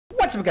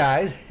What's up,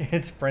 guys?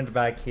 It's Brent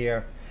back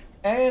here,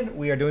 and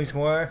we are doing some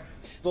more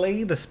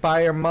Slay the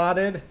Spire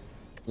modded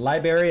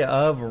Library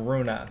of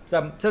Ruina.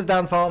 So it says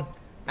downfall.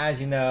 As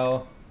you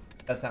know,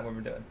 that's not what we're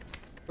doing.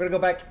 We're gonna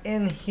go back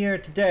in here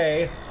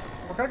today.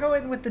 We're gonna go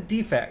in with the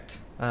defect.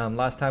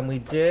 Last time we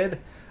did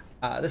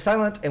the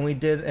silent, and we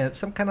did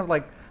some kind of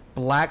like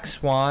black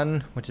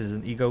swan, which is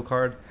an ego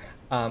card,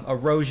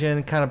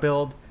 erosion kind of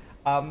build.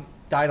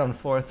 Died on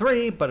floor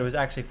 3, but it was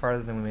actually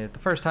farther than we made it the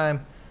first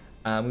time.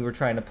 We were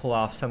trying to pull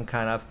off some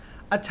kind of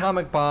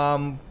atomic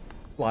bomb,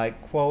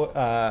 like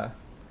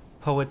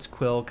Poet's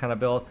Quill kind of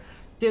build.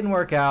 Didn't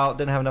work out,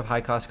 didn't have enough high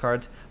cost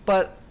cards,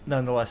 but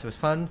nonetheless it was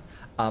fun.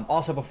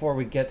 Also, before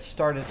we get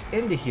started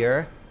into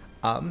here,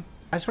 I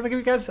just want to give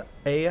you guys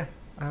a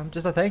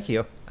just a thank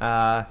you.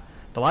 The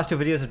last 2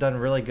 videos have done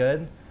really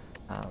good,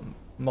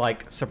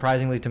 like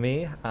surprisingly to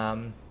me,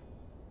 and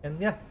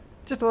yeah,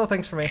 just a little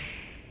thanks for me.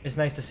 It's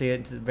nice to see it.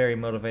 It's very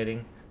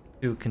motivating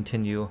to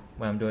continue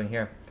what I'm doing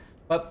here.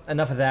 But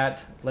enough of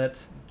that,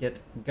 let's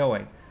get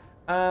going.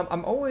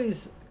 I'm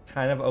always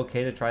kind of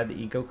okay to try the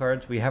ego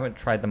cards. We haven't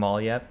tried them all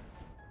yet,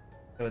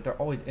 but they're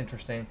always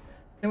interesting.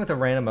 Same with a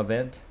random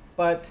event,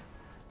 but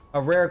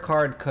a rare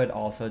card could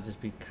also just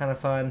be kind of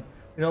fun.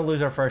 We don't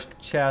lose our first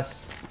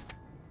chest.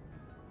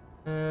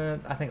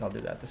 I think I'll do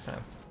that this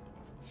time.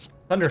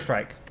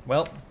 Thunderstrike.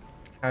 Well,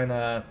 kind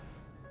of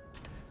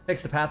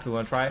picks the path we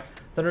want to try.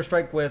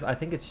 Thunderstrike with, I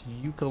think it's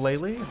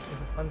ukulele is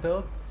a fun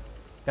build.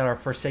 Got our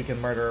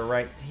Forsaken Murderer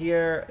right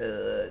here,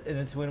 and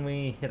it's when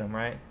we hit him,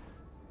 right?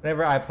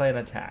 Whenever I play an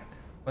attack.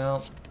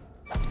 Well,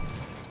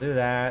 do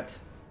that.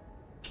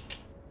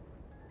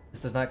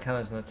 This does not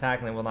count as an attack,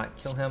 and I will not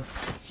kill him.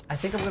 I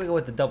think I'm gonna go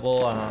with the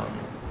double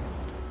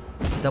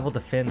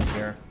defend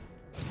here.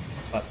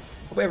 But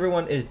hope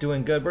everyone is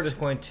doing good. We're just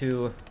going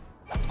to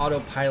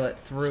autopilot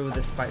through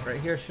this fight right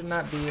here. Should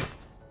not be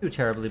too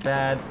terribly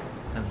bad.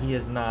 He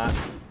is not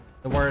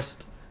the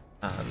worst.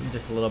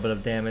 Just a little bit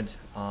of damage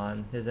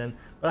on his end,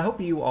 but I hope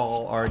you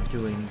all are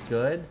doing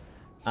good.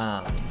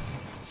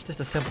 Just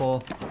a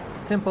simple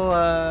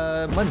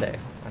Monday.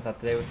 I thought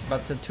today was about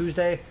to say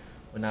Tuesday,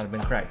 would not have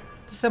been correct.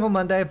 It's a simple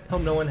Monday.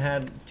 Hope no one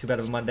had too bad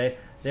of a Monday.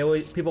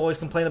 People always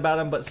complain about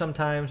them, but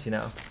sometimes, you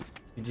know,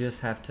 you just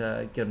have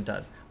to get them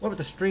done. What about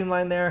the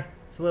streamline there?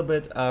 It's a little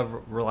bit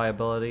of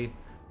reliability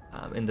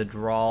in the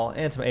draw,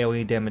 and some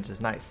AoE damage is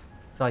nice.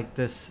 I feel like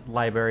this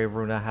Library of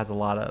Ruina has a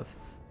lot of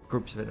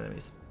groups of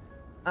enemies.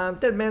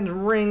 Dead Man's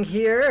Ring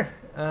here.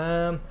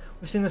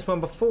 We've seen this one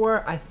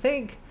before. I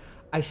think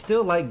I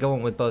still like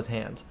going with both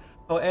hands.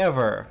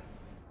 However,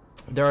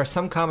 there are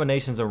some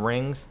combinations of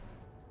rings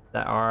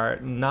that are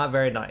not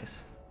very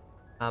nice.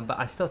 But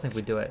I still think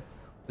we do it.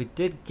 We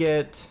did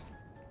get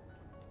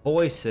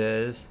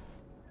voices.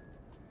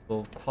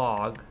 Will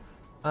clog.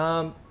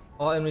 All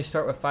enemies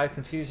start with 5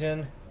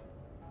 confusion.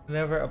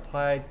 Whenever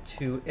applied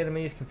to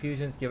enemies,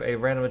 confusions give a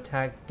random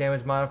attack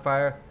damage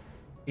modifier.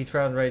 Each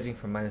round ranging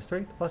from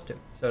 -3 to +2.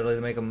 So it'll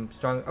either make them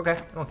strong. Okay,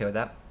 I'm okay with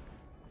that.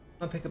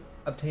 I'll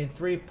obtain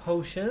 3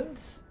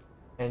 potions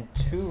and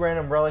 2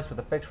 random relics with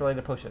effects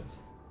related potions.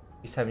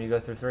 Each time you go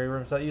through 3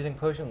 rooms without using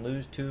potion,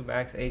 lose 2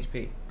 max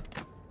HP.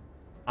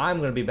 I'm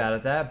gonna be bad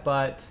at that,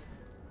 but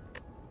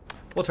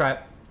we'll try it.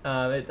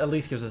 It at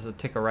least gives us a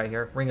ticker right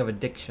here. Ring of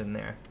Addiction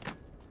there.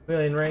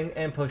 Chameleon Ring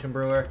and Potion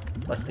Brewer,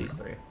 plus these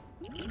 3,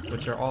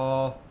 which are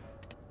all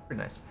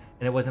pretty nice.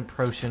 And it wasn't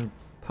Potion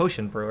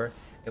Brewer.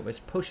 It was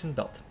Potion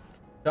Belt.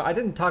 So I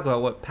didn't talk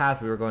about what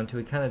path we were going to.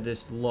 We kind of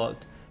just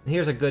looked. And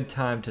here's a good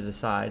time to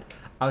decide.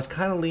 I was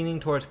kind of leaning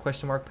towards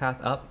question mark path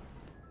up,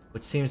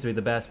 which seems to be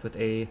the best with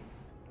a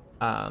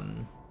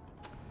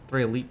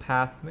 3 elite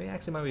path. Maybe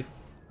actually might be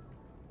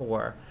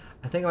 4.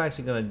 I think I'm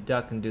actually going to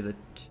duck and do the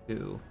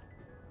 2.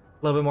 A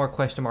little bit more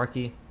question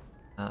marky.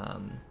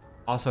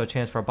 Also a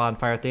chance for a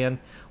bonfire at the end,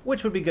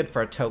 which would be good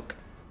for a toke.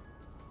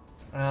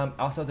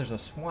 Also, there's a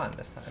swan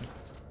this time.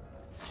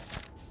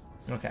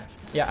 Okay,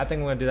 yeah, I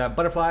think we're gonna do that.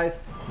 Butterflies,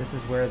 this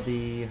is where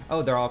the,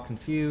 oh, they're all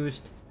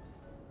confused.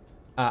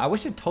 I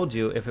wish it told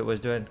you if it was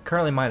doing,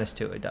 currently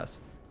 -2, it does.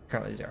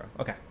 Currently 0,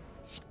 okay.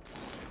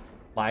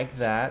 Like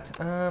that.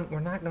 We're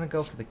not gonna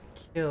go for the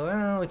kill.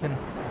 Well, we can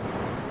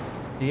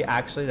see,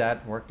 actually,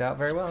 that worked out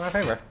very well in our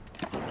favor.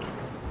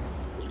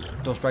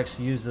 Dual strikes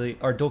usually,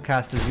 or dual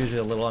cast is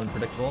usually a little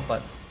unpredictable,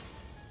 but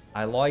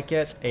I like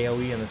it.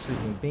 AoE and the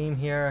sweeping beam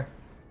here.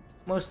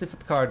 Mostly for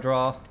the card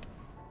draw.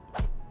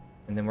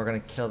 And then we're gonna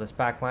kill this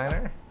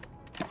backliner.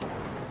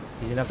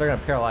 Easy enough. They're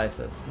gonna paralyze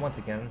us once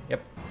again.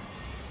 Yep.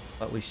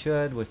 But we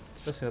should,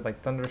 especially with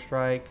like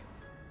Thunderstrike.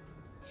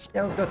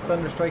 Yeah, let's go with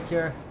Thunderstrike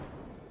here.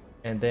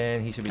 And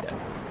then he should be dead.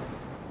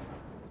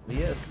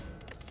 He is.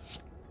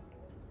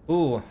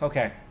 Ooh,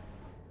 okay.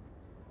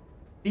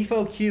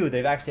 Defo Q,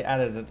 they've actually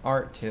added an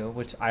art to,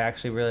 which I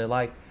actually really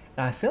like.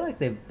 And I feel like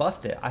they've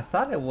buffed it. I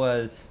thought it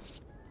was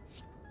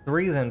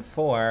 3 then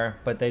 4,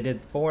 but they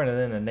did 4 and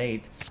then an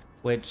 8.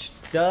 Which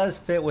does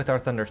fit with our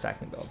thunder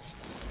stacking build.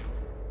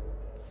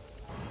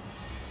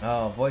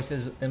 Oh,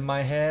 voices in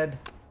my head.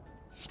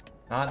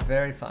 Not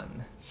very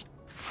fun.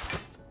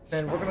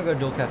 And we're gonna go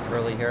dual cast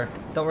early here.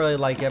 Don't really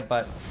like it,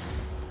 but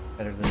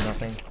Better than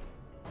nothing.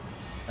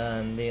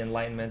 The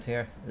enlightenment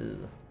here.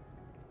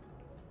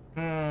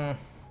 Ugh.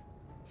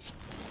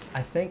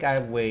 I think I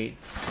wait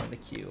on the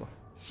queue.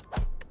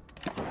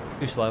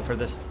 Too slow for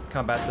this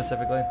combat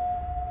specifically.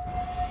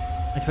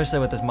 Especially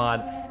with this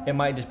mod, it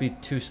might just be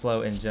too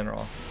slow in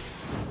general.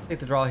 Take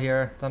the draw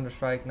here.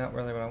 Thunderstrike, not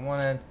really what I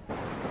wanted.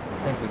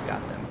 I think we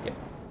got them. Yep.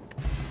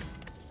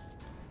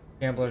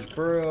 Gambler's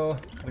Brew.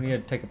 We need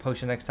to take a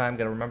potion next time.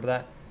 Gotta remember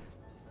that.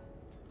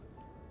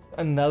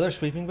 Another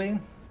Sweeping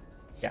Beam?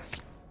 Yeah.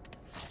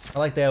 I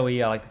like the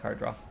AoE, I like the card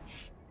draw.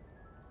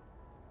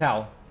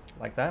 Cow.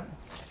 Like that.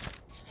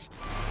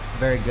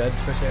 Very good,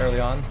 especially early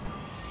on.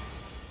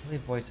 Really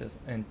voices.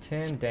 And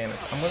 10 damage.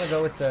 I'm gonna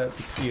go with the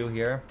Q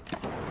here.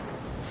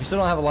 We still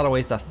don't have a lot of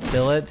ways to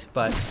fill it,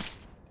 but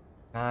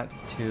not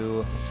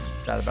too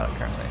bad about it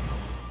currently.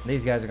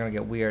 These guys are gonna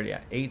get weird.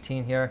 Yeah,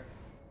 18 here.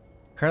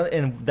 Currently,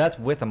 and that's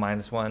with a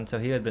 -1, so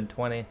he had been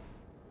 20.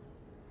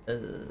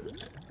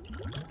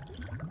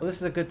 Well, this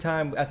is a good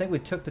time. I think we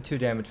took the 2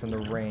 damage from the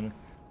ring,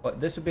 but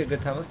this would be a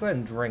good time. Let's go ahead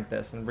and drink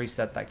this and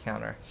reset that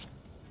counter.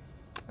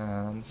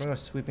 We're gonna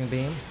Sweeping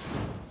Beam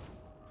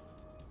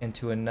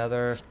into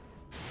another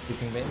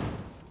Sweeping Beam,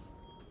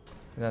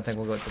 and I think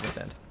we'll go to this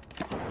end.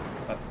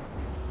 But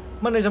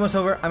Monday's almost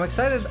over. I'm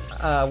excited.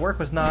 Work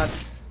was not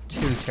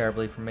too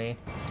terribly for me.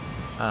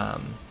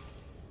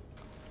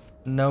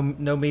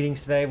 No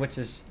meetings today, which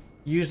is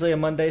usually a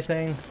Monday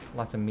thing.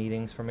 Lots of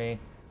meetings for me,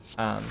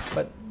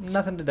 but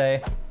nothing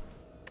today.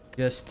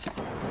 Just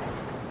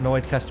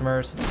annoyed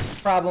customers,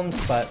 problems,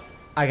 but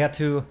I got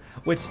to,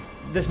 which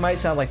this might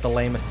sound like the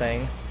lamest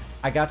thing,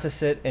 I got to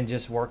sit and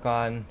just work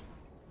on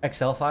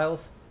Excel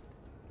files,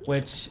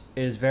 which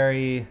is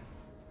very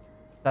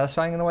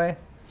satisfying in a way.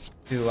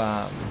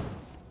 To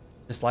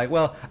just like,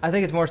 well, I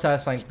think it's more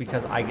satisfying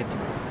because I get to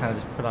kind of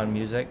just put on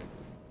music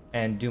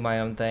and do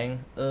my own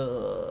thing.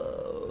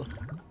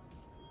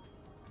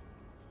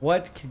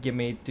 What could get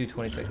me do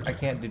 26? I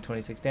can't do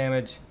 26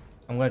 damage.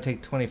 I'm gonna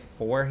take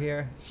 24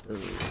 here. We're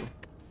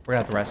gonna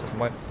have to rest at some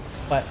point.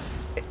 But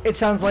it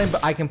sounds lame,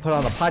 but I can put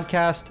on a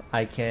podcast.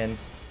 I can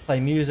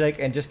play music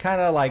and just kind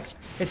of like,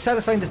 it's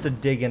satisfying just to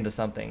dig into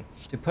something,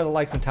 to put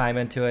like some time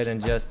into it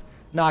and just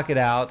knock it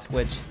out.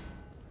 Which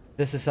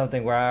this is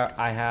something where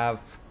I have,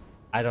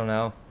 I don't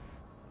know,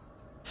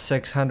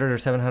 600 or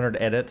 700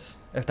 edits,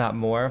 if not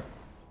more,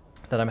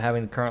 that I'm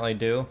having to currently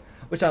do,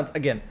 which sounds,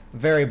 again,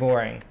 very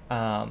boring.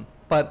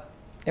 But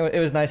it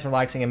was nice and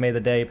relaxing and made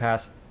the day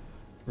pass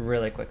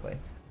really quickly.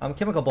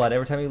 Chemical Blood.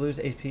 Every time you lose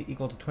HP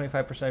equal to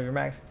 25% of your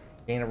max,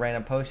 gain a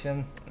random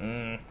potion.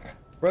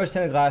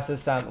 Rose-tinted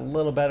glasses sound a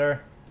little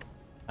better.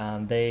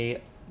 They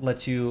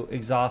let you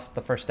exhaust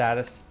the first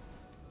status.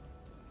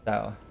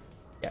 So,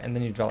 yeah, and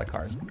then you draw the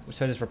card,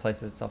 so it just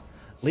replaces itself.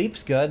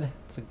 Leap's good.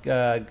 It's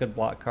a good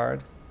block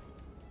card.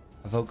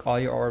 Evoke all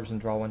your orbs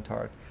and draw 1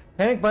 card.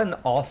 Panic Button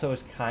also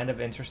is kind of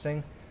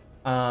interesting.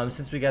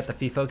 Since we got the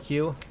FIFO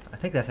queue, I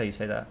think that's how you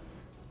say that.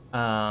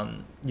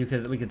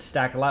 We could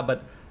stack a lot,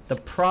 but the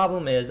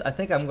problem is, I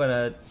think I'm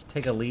gonna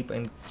take a leap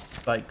and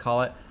like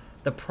call it.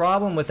 The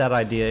problem with that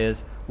idea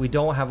is we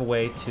don't have a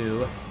way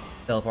to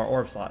fill up our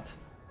orb slots,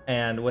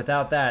 and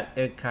without that,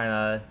 it kind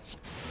of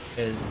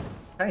is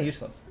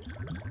useless.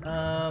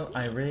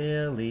 I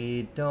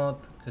really don't,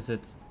 because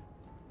it's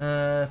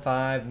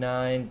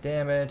 5-9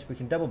 damage. We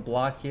can double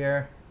block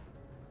here.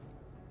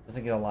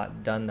 Doesn't get a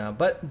lot done now,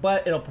 but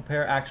it'll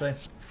prepare. Actually,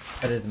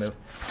 that is the move.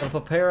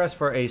 It'll prepare us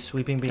for a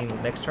Sweeping Beam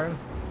next turn,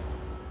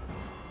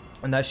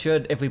 and that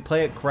should, if we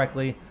play it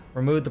correctly,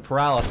 remove the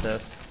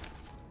paralysis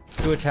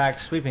to attack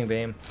Sweeping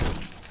Beam.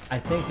 I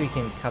think we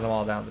can cut them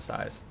all down to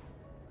size.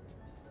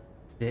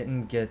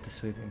 Didn't get the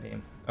Sweeping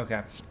Beam.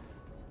 Okay,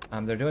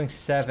 they're doing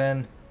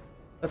 7.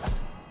 Let's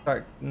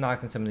start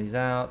knocking some of these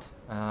out.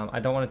 I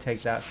don't want to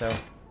take that, so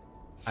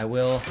I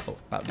will. Oh,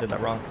 I did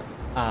that wrong.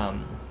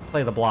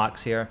 Play the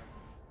blocks here.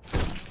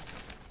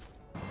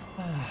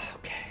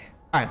 Okay.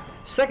 All right.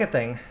 Second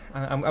thing,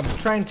 I'm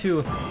trying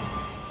to,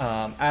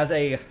 as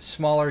a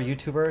smaller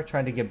YouTuber,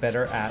 trying to get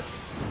better at.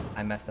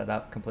 I messed that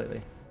up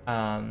completely.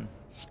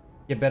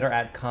 Get better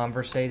at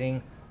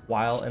conversating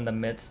while in the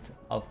midst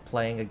of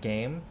playing a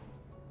game,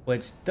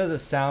 which doesn't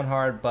sound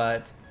hard,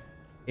 but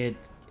it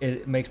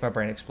makes my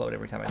brain explode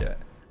every time I do it.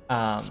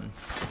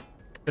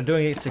 So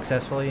doing it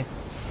successfully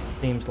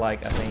seems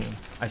like a thing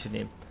I should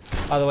need.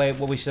 By the way,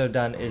 what we should have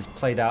done is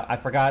played out. I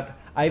forgot.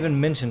 I even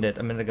mentioned it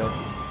a minute ago.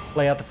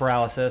 Play out the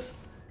paralysis,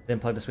 then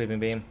play the Sweeping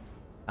Beam,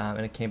 and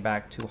it came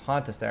back to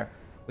haunt us there.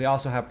 We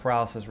also have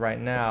paralysis right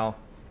now,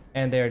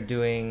 and they're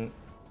doing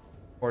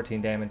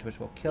 14 damage, which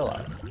will kill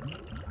us.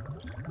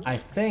 I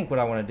think what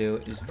I want to do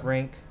is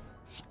drink.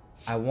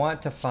 I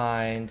want to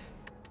find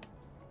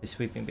the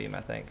Sweeping Beam,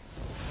 I think,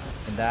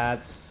 and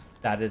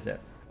that is it.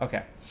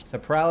 Okay, so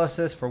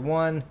paralysis for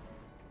 1.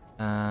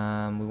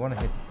 We want to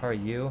hit probably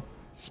you.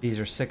 These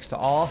are 6 to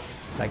all.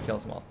 That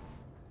kills them all.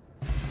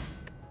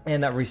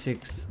 And that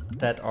resets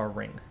our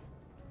ring.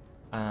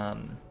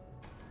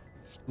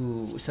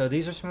 Ooh, so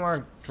these are some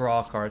more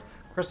draw cards.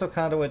 Crystal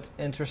Conduit,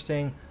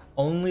 interesting.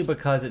 only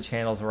because it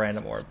channels a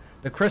random orb.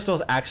 The crystal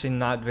is actually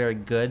not very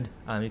good.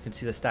 You can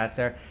see the stats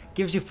there.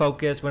 Gives you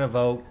focus when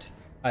evoked.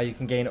 You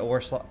can gain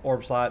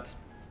orb slots.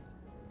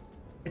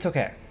 It's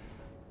okay.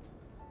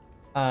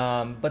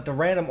 But the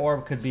random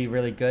orb could be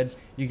really good.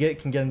 You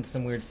can get into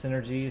some weird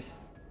synergies.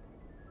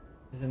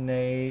 Is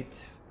innate.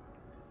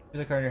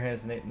 Use a card in your hand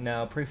is innate.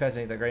 No, pretty fast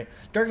ain't that great.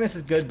 Darkness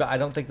is good, but I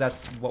don't think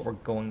that's what we're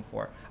going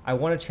for. I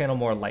want to channel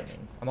more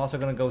lightning. I'm also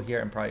going to go here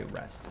and probably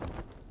rest.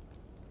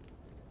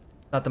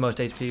 Not the most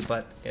HP,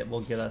 but it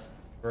will get us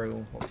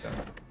through what we're going.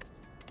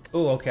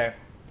 Ooh, okay.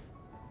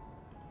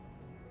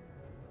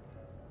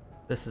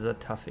 This is a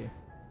toughie.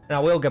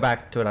 Now we'll go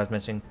back to what I was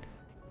mentioning.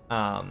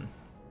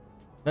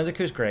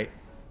 Nunzaku's great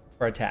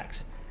for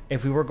attacks.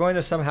 If we were going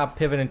to somehow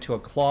pivot into a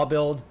claw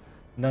build,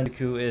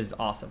 Nunzaku is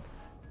awesome.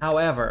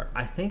 However,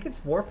 I think it's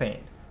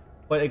Warpaint,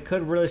 but it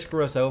could really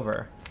screw us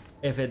over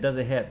if it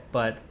doesn't hit.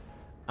 But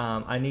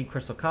I need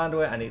Crystal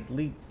Conduit, I need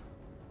Leap.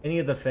 Any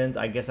of the fins,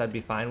 I guess I'd be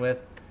fine with.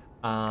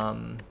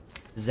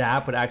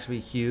 Zap would actually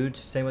be huge.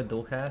 Same with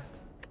Dual Cast.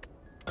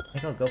 I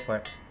think I'll go for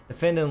it.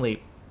 Defend and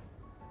Leap.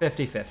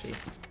 50-50.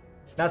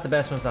 Not the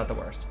best one's not the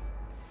worst.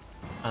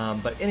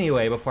 But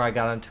anyway, before I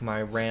got into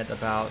my rant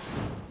about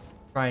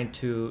trying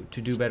to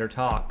do better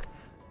talk.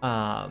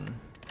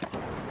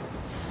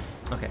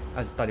 Okay,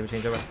 I thought he would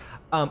change over.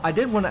 I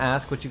did want to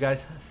ask what you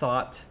guys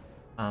thought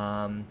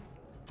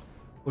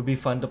would be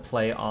fun to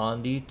play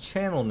on the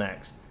channel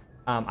next.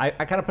 I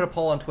kind of put a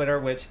poll on Twitter,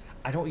 which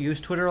I don't use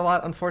Twitter a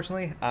lot,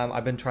 unfortunately.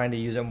 I've been trying to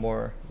use it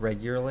more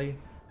regularly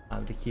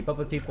to keep up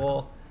with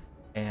people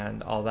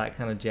and all that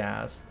kind of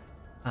jazz.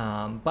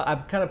 But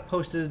I've kind of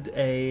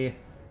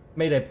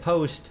made a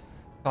post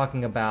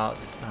talking about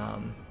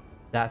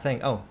that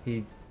thing. Oh,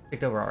 he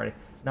kicked over already.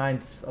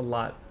 9's a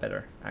lot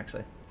better,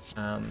 actually.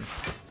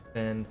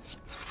 And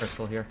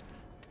Crystal here.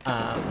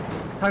 Talking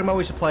about what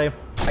we should play.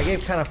 I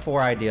gave kind of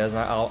 4 ideas, and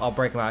I'll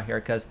break them out here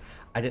because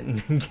I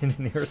didn't get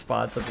any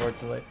response,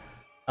 unfortunately.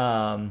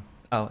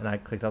 Oh, and I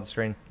clicked out the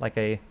screen like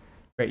a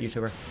great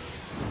YouTuber.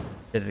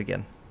 Did it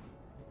again.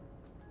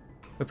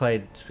 We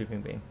played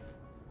Sweeping Beam.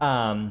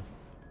 Oh,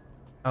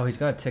 he's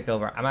gonna tick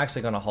over. I'm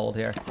actually gonna hold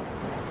here.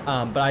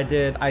 But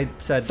I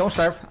said don't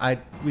starve.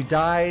 We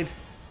died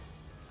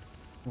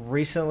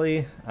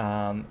recently,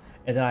 and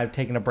then I've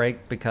taken a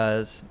break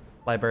because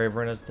Library of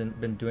Ruina's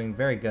been doing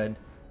very good.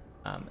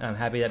 And I'm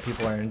happy that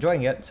people are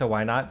enjoying it, so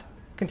why not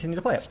continue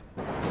to play it?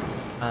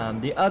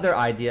 The other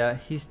idea,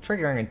 he's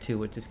triggering in 2,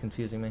 which is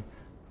confusing me.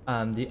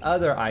 The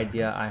other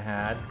idea I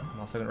had, I'm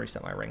also gonna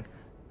reset my ring,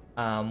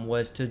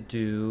 was to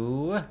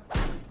do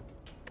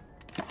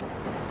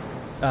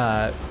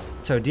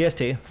so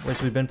DST,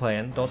 which we've been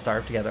playing, Don't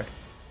Starve together,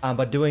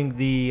 but doing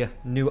the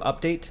new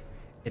update.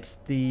 It's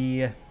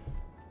the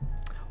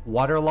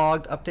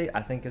waterlogged update,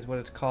 I think is what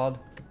it's called,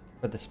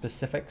 for the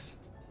specifics.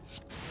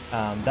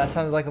 That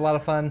sounded like a lot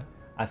of fun.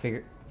 I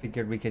figured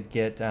we could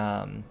get,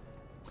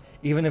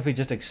 even if we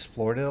just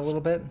explored it a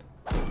little bit,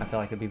 I feel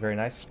like it'd be very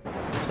nice. I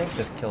think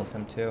this kills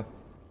him too.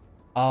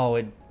 Oh,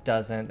 it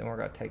doesn't, and we're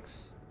gonna take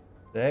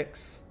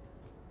 6.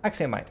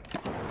 Actually, it might.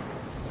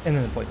 And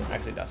then the poison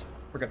actually does.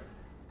 We're good.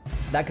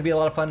 That could be a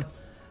lot of fun.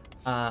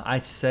 I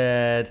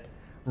said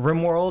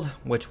RimWorld,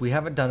 which we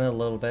haven't done in a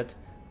little bit,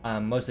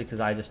 mostly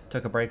because I just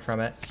took a break from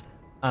it.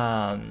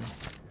 Had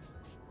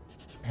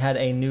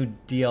a new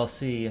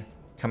DLC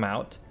come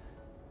out,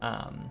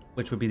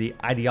 which would be the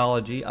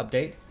Ideology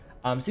update.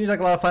 Seems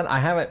like a lot of fun. I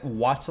haven't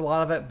watched a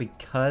lot of it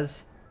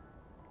because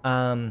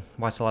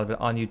watched a lot of it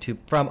on YouTube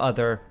from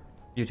other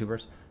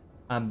YouTubers,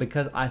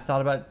 because I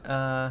thought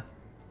about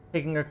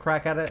taking a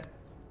crack at it,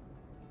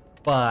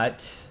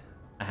 but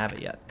I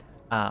haven't yet.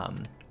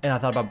 And I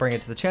thought about bringing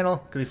it to the channel.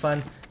 Could be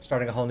fun.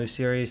 Starting a whole new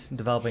series,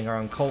 developing our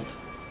own cult,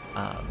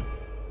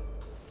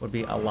 would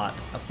be a lot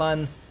of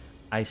fun.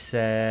 I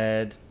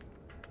said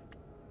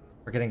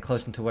we're getting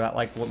close into what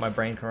my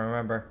brain can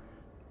remember.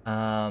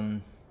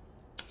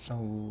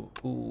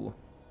 Ooh,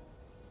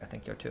 I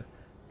think you're too.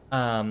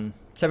 7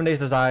 Days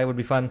to Die would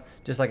be fun,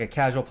 just like a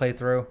casual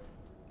playthrough.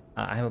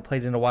 I haven't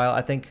played in a while.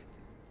 I think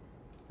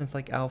since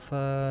like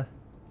Alpha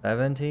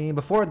 17,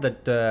 before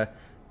the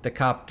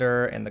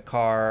copter and the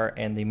car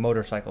and the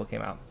motorcycle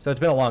came out. So it's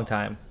been a long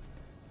time.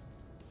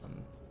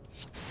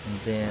 And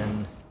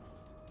then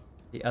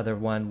the other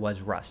one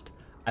was Rust.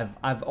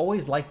 I've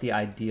always liked the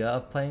idea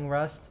of playing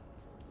Rust,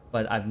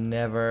 but I've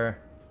never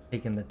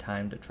taken the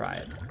time to try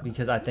it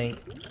because I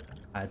think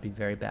I'd be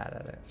very bad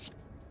at it.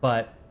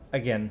 But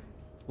again,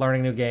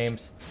 learning new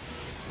games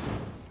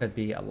could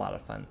be a lot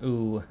of fun.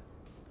 Ooh,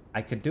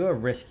 I could do a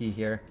risky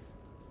here.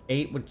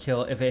 8 would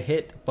kill. If it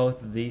hit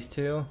both of these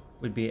two,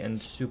 we'd be in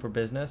super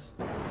business.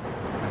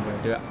 I'm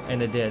gonna do it,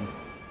 and it did.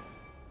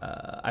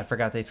 I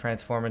forgot they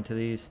transform into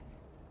these.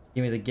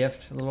 Give me the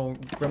gift, little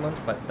gremlins,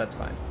 but that's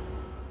fine.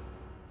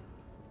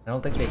 I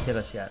don't think they hit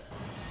us yet.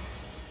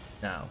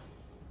 No.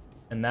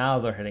 And now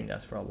they're hitting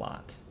us for a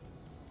lot.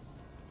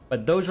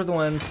 But those are the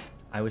ones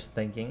I was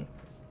thinking.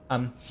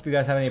 If you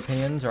guys have any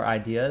opinions or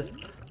ideas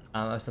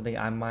of something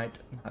I might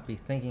not be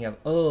thinking of.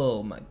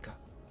 Oh my god.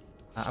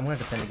 I'm gonna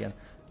defend again.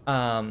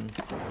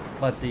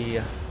 let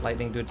the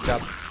lightning do its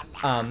job.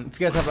 If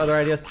you guys have other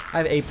ideas, I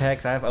have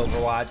Apex, I have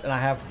Overwatch, and I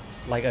have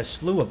like a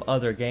slew of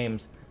other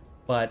games,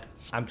 but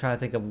I'm trying to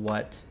think of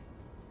what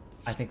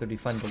I think would be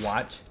fun to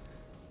watch.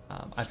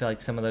 I feel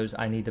like some of those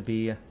I need to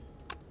be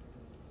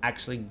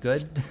actually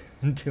good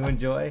to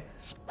enjoy.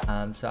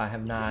 So I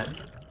have not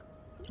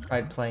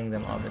tried playing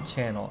them on the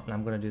channel, and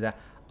I'm going to do that.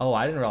 Oh,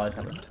 I didn't realize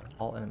that was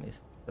all enemies.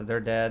 So they're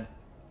dead.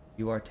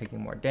 You are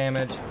taking more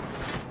damage.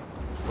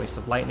 Waste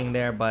of lightning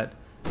there, but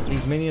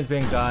these minions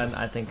being gone,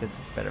 I think is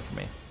better for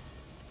me.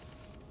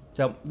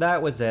 So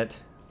that was it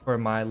for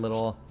my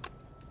little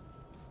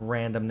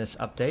randomness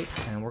update,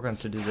 and we're going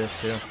to do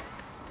this too.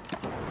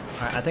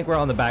 Alright, I think we're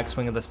on the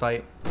backswing of this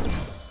fight.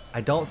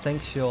 I don't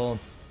think she'll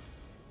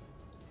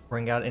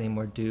bring out any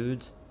more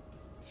dudes,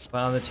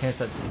 but on the chance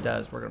that she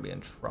does, we're going to be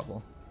in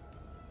trouble.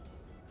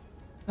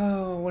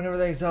 Oh, whenever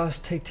they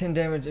exhaust, take 10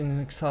 damage and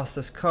exhaust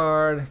this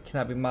card.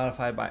 Cannot be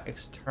modified by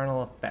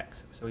external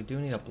effects. So we do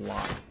need a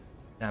block.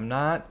 And I'm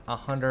not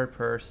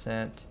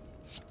 100%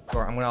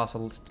 sure. I'm going to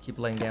also keep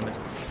laying damage.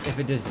 If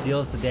it just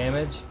deals the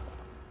damage,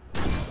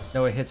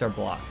 no, it hits our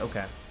block.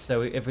 Okay.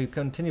 So if we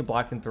continue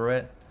blocking through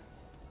it,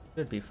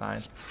 should be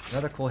fine.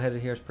 Another cool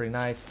headed here is pretty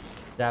nice.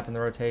 Zap in the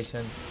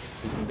rotation.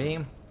 Beacon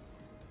beam.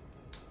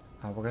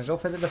 We're going to go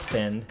for the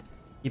defend.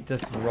 Keep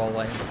this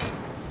rolling.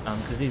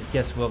 Because these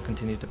gifts will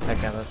continue to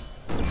peck at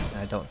us. And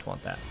I don't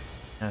want that.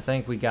 And I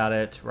think we got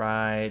it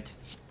right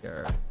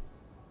here.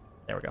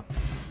 There we go.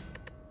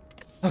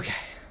 Okay.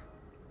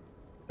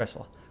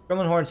 Stressful.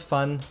 Gremlin Horn's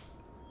fun.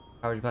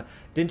 Powers you play.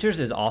 Dentures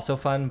is also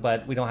fun,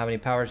 but we don't have any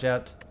powers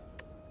yet.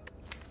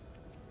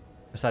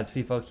 Besides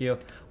FIFO Q,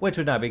 which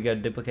would not be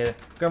good to duplicate it.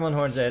 Gremlin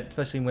Horn's it,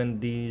 especially when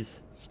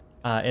these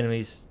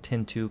enemies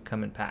tend to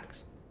come in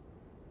packs.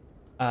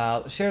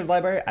 Shared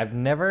library, I've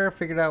never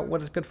figured out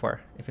what it's good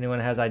for. If anyone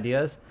has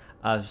ideas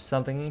of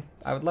something,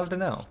 I would love to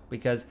know,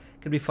 because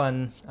it could be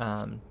fun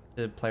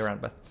to play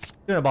around with.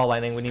 Doing a ball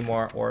lightning, we need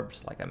more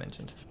orbs, like I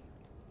mentioned.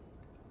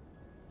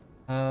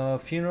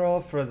 Funeral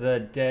of the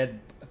dead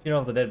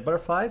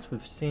butterflies.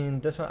 We've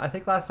seen this one. I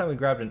think last time we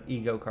grabbed an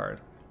ego card.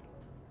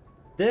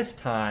 This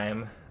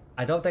time,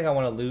 I don't think I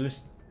want to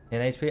lose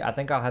 10 HP. I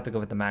think I'll have to go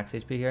with the max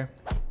HP here,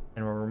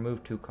 and we'll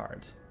remove 2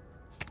 cards.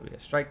 So we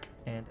have strike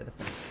and a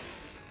defense.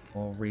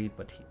 We'll read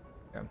what he...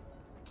 Yeah.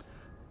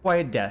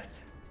 Quiet death.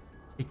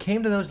 It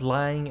came to those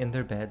lying in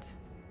their beds,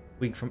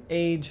 weak from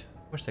age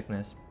or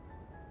sickness.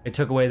 It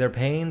took away their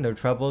pain, their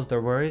troubles,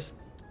 their worries.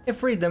 It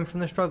freed them from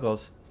the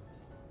struggles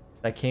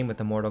that came with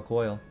the mortal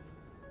coil.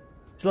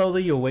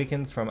 Slowly you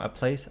awakened from a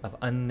place of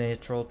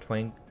unnatural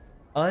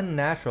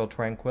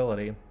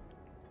tranquility.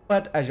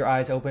 But as your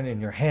eyes open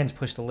and your hands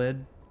push the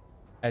lid,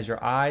 as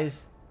your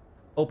eyes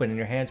open and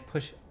your hands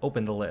push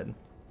open the lid,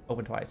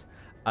 open twice,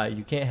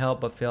 you can't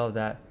help but feel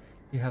that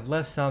you have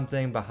left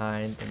something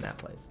behind in that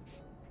place.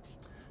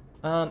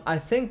 I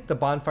think the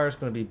bonfire is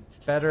going to be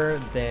better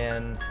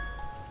than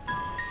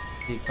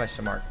the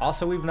question mark.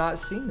 Also, we've not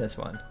seen this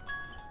one.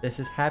 This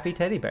is Happy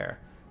Teddy Bear.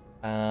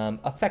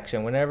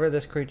 Affection. Whenever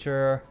this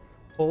creature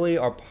fully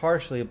or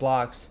partially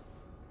blocks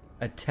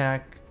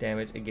attack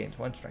damage, it gains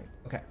 1 strength.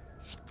 Okay.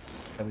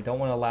 So we don't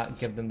want to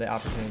give them the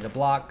opportunity to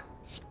block.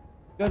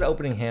 Good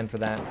opening hand for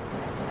that.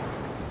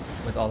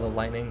 With all the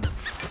lightning.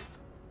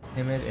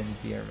 Timid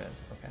endearment.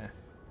 Okay.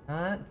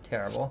 Not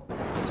terrible.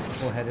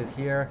 Full headed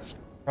here.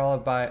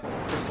 Followed by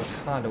crystal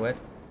conduit.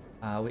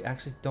 We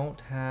actually don't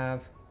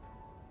have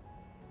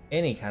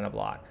any kind of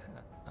block.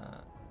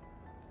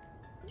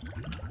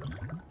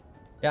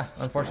 Yeah,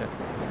 unfortunate.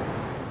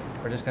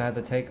 We're just gonna have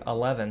to take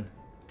 11.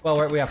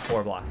 Well, we have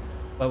 4 blocks,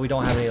 but we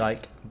don't have any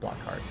like block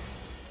cards.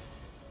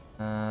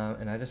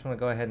 And I just want to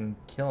go ahead and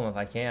kill him if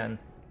I can.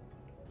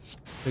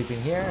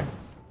 Sweeping here,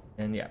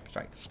 and yeah,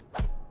 strike.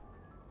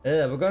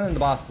 We're going in the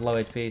boss with low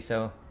HP,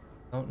 so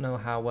don't know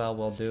how well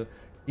we'll do.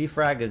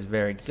 Defrag is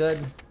very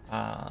good.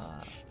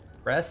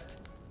 Rest.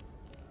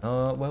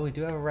 Well, we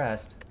do have a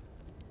rest.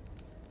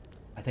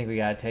 I think we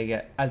gotta take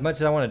it. As much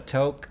as I want to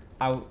toke,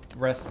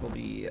 rest will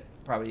be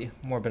probably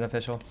more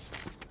beneficial.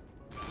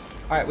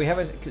 All right, we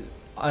haven't,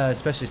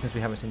 especially since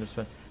we haven't seen this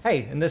one.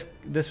 Hey, and this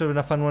would have been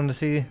a fun one to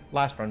see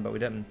last run, but we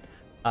didn't.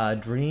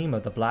 Dream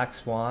of the Black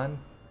Swan.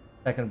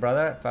 Second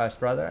brother, first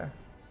brother,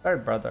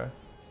 third brother.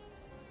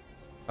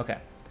 Okay.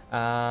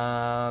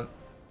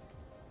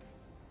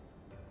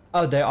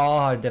 Oh, they all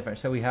are different.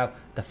 So we have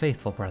the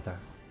faithful brother.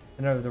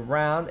 And over the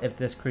round, if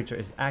this creature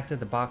is active,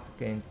 the boss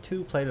gains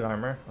 2 plated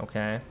armor.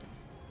 Okay.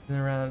 In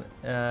the round,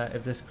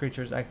 if this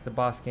creature is active, the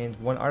boss gains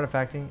 1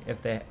 artifacting.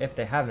 If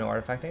they have no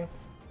artifacting.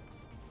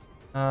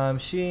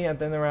 She at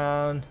the end of the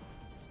round,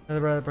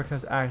 another brother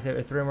becomes active.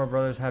 If 3 or more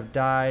brothers have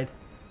died,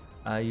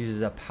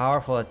 uses a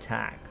powerful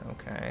attack.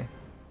 Okay.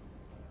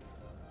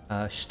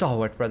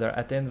 Stalwart brother.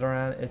 At the end of the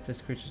round, if this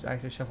creature is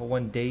active, shuffle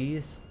 1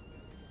 daze.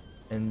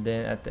 And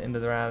then at the end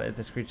of the round, if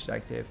this creature is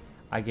active,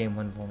 I gain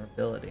 1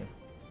 vulnerability.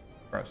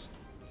 Gross.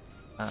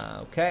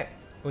 Okay.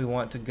 We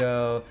want to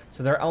go.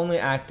 So they're only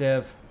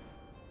active,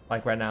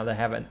 like right now. They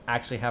haven't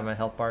actually have a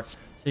health bar, so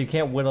you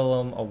can't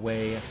whittle them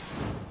away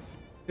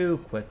too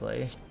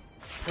quickly.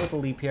 with the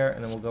leap here,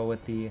 and then we'll go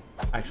with the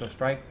actual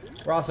strike.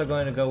 We're also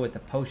going to go with the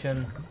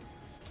potion.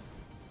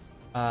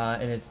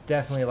 And it's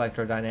definitely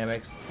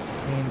electrodynamics.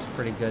 Seems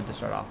pretty good to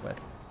start off with.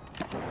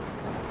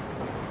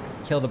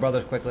 Kill the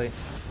brothers quickly.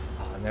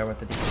 Oh, and there went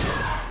the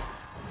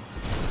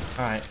defense.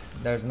 Alright,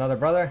 there's another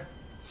brother.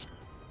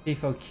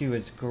 Defo Q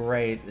is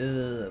great.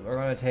 Ugh, we're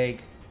going to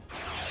take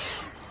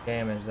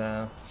damage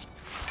though.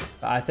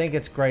 But I think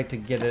it's great to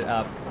get it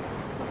up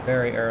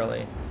very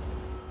early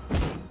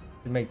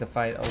to make the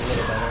fight a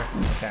little better.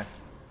 Okay.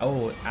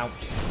 Oh, ouch.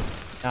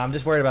 Now I'm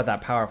just worried about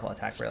that powerful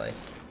attack, really.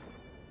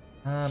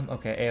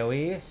 Okay,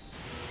 AoE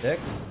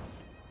 6.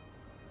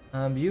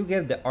 You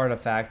give the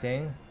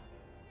artifacting.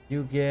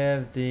 You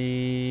give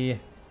the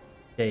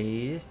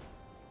dazed.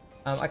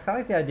 I kind of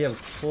like the idea of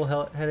full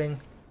hitting.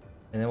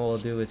 And then what we'll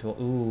do is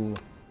we'll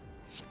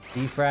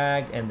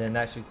defrag, and then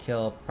that should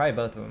kill probably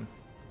both of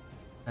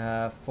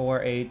them.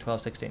 4, 8,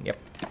 12, 16. Yep.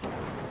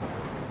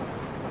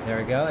 There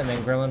we go. And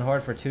then Gremlin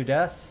Horde for 2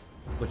 deaths,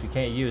 which we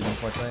can't use,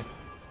 unfortunately.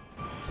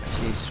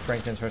 She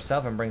strengthens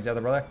herself and brings the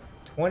other brother.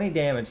 20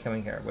 damage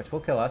coming here, which will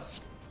kill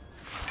us.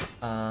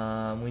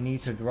 We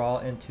need to draw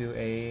into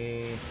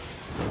a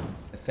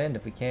defend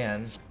if we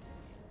can.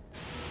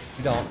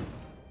 We don't.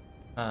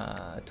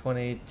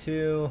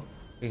 22.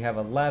 We have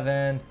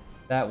 11.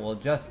 That will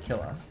just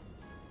kill us.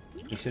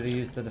 We should have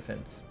used the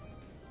defense.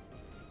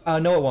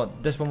 No, it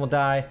won't. This one will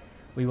die.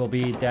 We will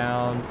be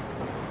down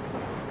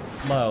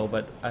low,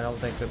 but I don't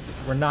think that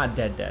we're not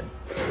dead.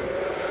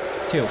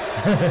 2.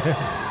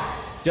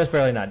 Just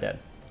barely not dead.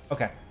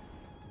 Okay.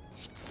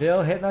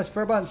 Still hitting us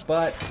for a bunch,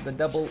 but the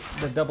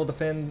double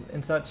defend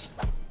and such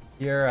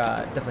here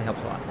definitely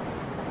helps a lot.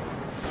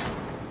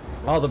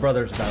 All the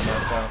brothers are down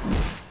there, so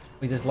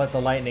we just let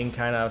the lightning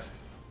kind of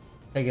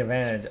take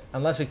advantage,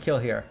 unless we kill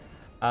here.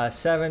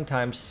 7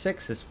 times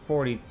 6 is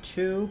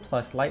 42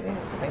 plus lightning.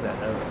 I think that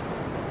does it.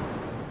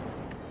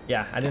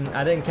 Yeah, I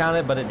didn't count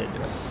it, but it did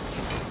do it.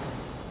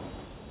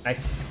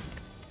 Nice.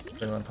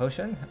 Adrenaline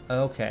potion.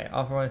 Okay,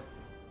 offer one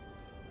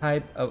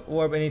type of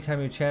orb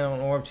anytime you channel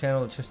an orb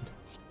channel. It's just.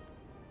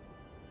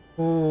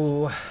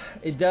 Ooh,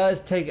 it does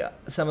take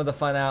some of the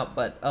fun out,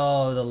 but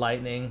oh, the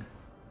lightning.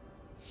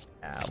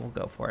 Yeah, we'll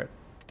go for it.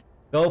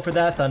 Go for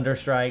that thunder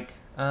strike.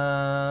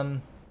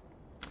 Not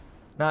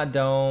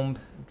dome.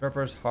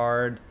 Dripper's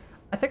hard.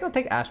 I think I'll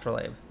take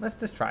Astrolabe. Let's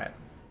just try it.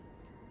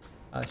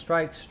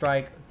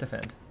 Strike,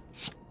 defend.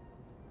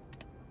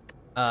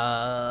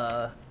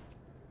 I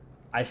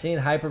seen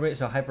Hyper Beam,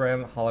 so Hyper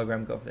Beam,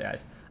 Hologram, go for the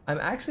eyes. I'm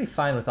actually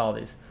fine with all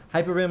these.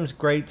 Hyper Beam's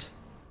great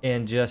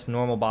in just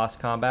normal boss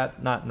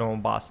combat, not normal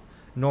boss,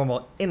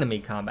 normal enemy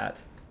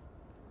combat.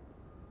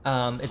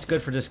 It's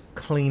good for just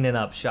cleaning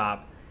up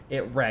shop.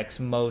 It wrecks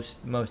most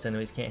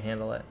enemies, can't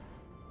handle it.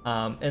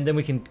 And then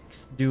we can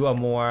do a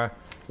more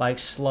like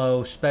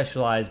slow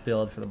specialized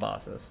build for the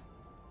bosses.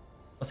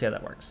 We'll see how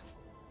that works.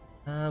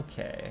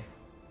 Okay,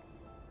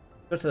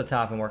 go to the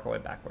top and work our way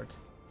backwards.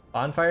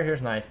 Bonfire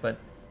here's nice, but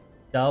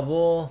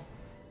double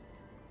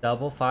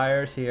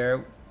fires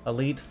here.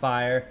 Elite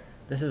fire.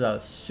 This is a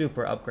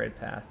super upgrade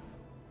path.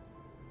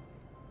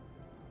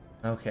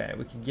 Okay,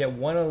 we can get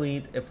 1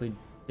 elite if we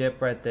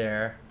dip right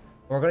there.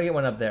 We're gonna get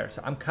 1 up there,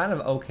 so I'm kind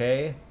of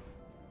okay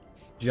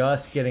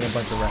just getting a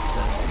bunch of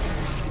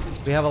reps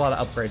in. We have a lot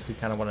of upgrades we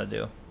kind of want to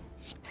do,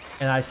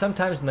 and I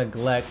sometimes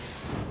neglect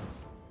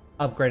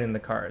upgrading the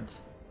cards,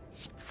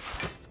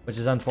 which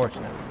is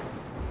unfortunate.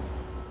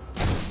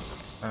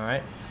 All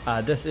right,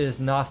 this is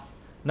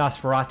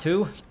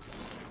Nosferatu,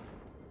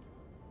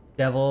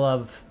 Devil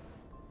of.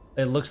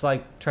 It looks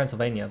like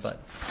Transylvania,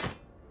 but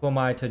who am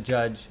I to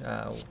judge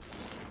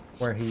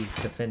where he's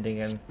defending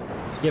and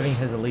giving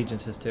his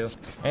allegiances to?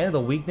 And the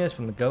weakness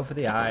from the go for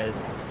the eyes.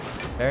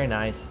 Very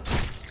nice.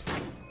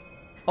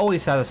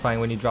 Always satisfying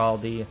when you draw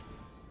the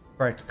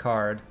correct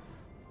card.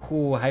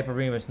 Ooh, Hyper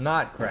Beam is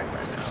not correct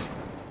right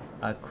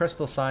now.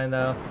 Crystal Sign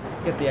though,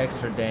 get the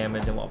extra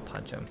damage and we'll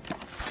punch him.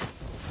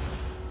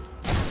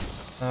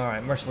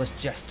 Alright, Merciless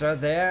Jester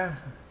there.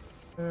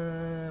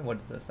 What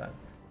is this then?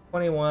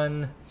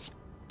 21.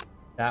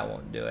 That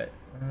won't do it.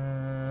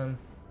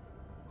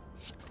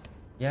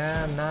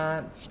 Yeah,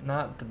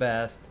 not the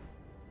best.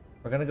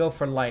 We're gonna go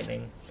for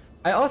lightning.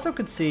 I also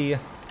could see,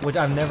 which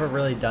I've never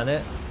really done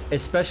it,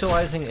 is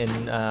specializing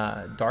in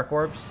dark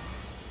orbs,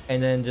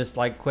 and then just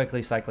like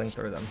quickly cycling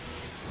through them,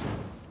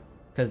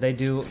 because they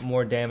do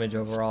more damage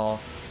overall.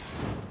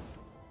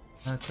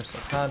 Crystal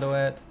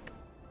Conduit.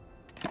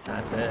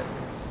 That's it.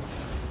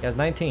 He has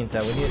 19,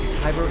 so we need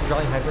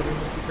drawing Hyper Beam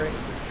would be great.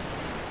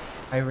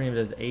 Hyper Beam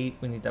does 8.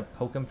 We need to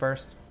poke him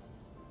first.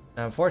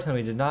 Now,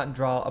 unfortunately, we did not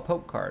draw a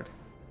poke card.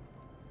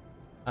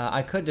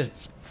 I could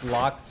just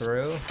block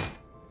through.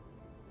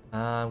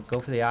 Go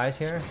for the eyes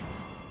here.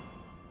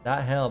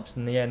 That helps.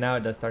 And yeah, now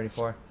it does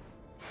 34.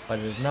 But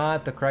it is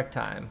not the correct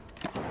time.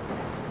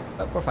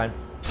 But we're fine.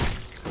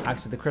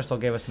 Actually, the crystal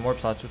gave us some warp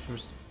slots, which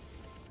was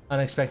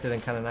unexpected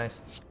and kind of nice.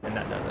 And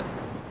that does it.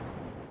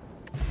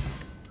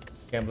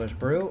 Gambler's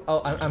Brew.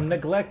 Oh, I'm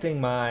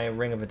neglecting my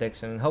Ring of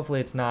Addiction.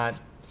 Hopefully it's not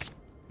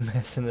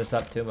messing this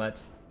up too much.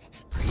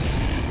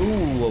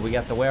 Ooh, we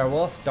got the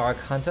werewolf, Dark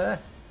Hunter.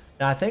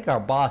 Now I think our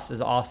boss is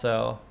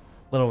also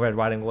Little Red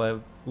Riding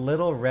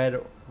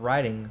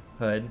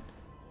Hood,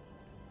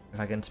 if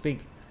I can speak,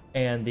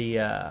 and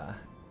the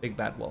big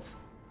bad wolf.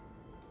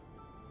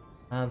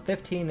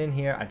 15 in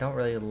here. I don't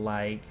really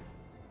like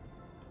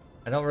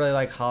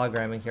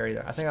hologramming here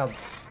either. I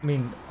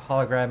mean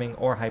hologramming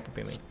or hyper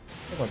beaming. I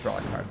think we'll draw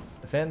a card.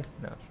 Defend?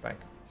 No, strike.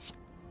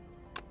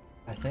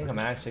 I think I'm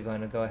actually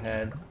going to go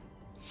ahead,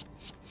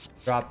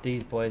 drop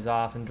these boys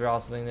off and draw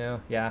something new.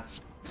 Yeah,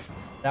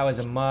 that was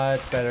a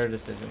much better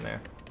decision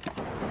there.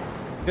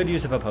 Good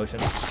use of a potion.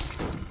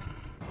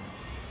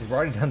 We're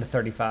already down to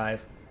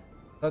 35.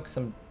 Took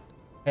some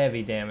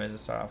heavy damage to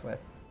start off with.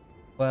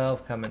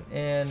 12 coming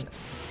in.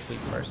 Sweep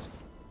first.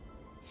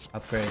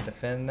 Upgrade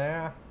defend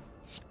there.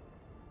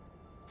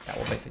 Yeah,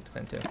 we'll basic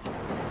defend too.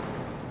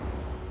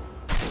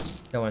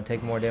 Don't want to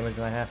take more damage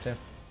than I have to.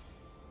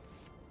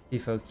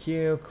 Defo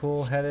Q,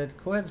 cool headed.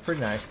 Cool headed's pretty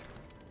nice.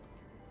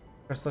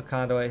 Crystal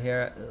conduit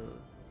here.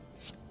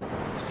 I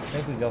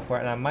think we go for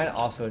it, and I might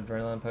also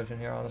adrenaline potion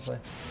here, honestly.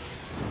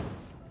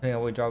 Depending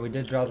on what we draw. We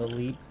did draw the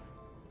leap.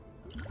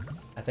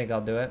 I think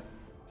I'll do it.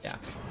 Yeah.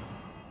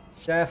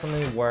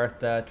 Definitely worth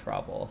the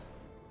trouble.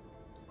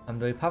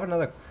 Do we pop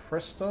another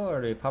crystal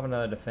or do we pop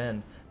another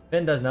defend?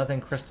 Defend does nothing.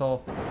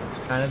 Crystal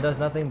kind of does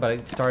nothing, but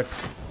it starts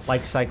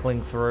like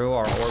cycling through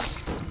our orbs.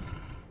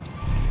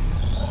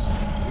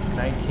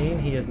 19.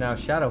 He is now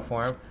shadow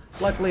form.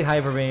 Luckily,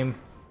 hyper beam.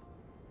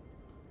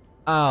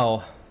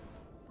 Oh.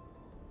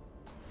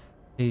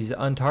 He's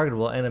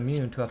untargetable and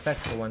immune to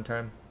effects for one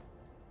turn.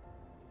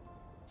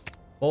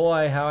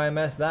 Boy, how I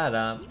messed that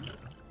up.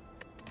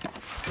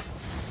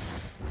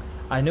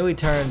 I knew he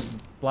turned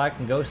black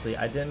and ghostly.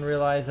 I didn't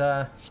realize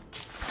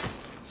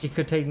he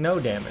could take no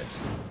damage.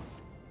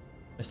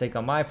 Mistake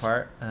on my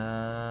part.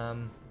 I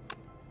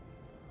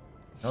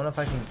don't know if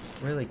I can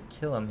really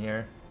kill him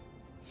here.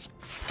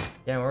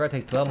 Yeah, we're gonna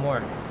take 12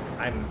 more.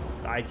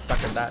 I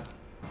suck at that.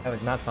 That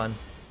was not fun.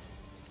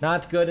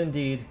 Not good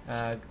indeed.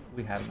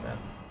 We have him now.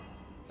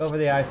 Go for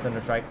the Ice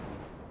Thunder Strike.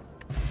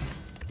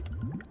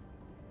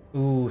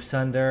 Ooh,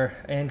 Sunder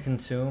and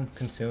Consume.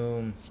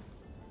 Consume.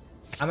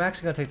 I'm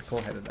actually gonna take the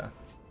Cool Headed though.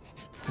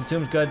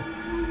 Consume's good.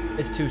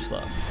 It's too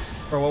slow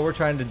for what we're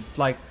trying to,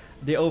 like,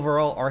 the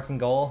overall arc and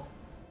goal.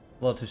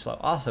 A little too slow.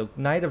 Also,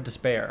 Knight of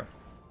Despair.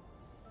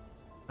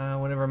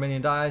 Whenever a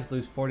minion dies,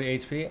 lose 40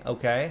 HP.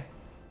 Okay.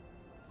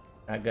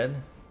 Not good.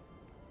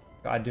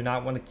 I do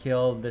not want to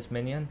kill this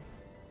minion.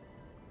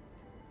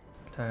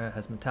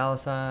 Has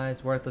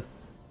metallicized, worthless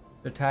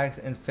attacks,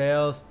 and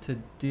fails to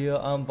deal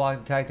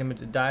unblocked attack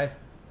damage. It dies.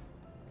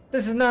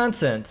 This is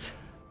nonsense.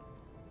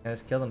 Can I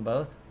just kill them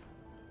both?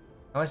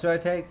 How much do I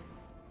take?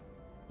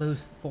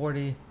 Lose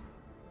 40.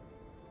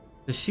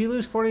 Does she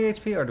lose 40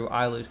 HP or do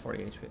I lose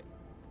 40 HP?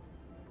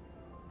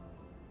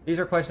 These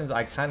are questions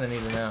I kind of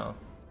need to know.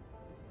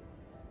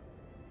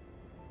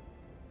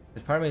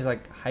 Because part of me is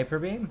like hyper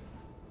beam,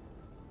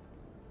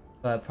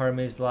 but part of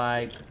me is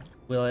like,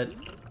 will it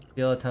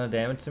deal a ton of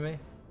damage to me?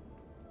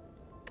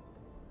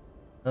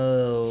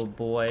 Oh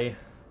boy.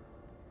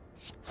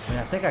 I mean,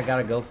 I think I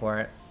gotta go for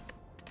it.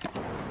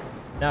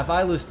 Now if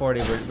I lose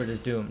 40, we're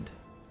just doomed.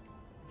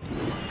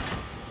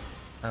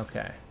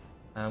 Okay.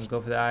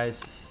 Go for the eyes.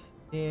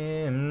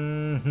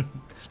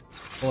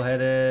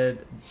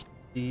 Full-headed.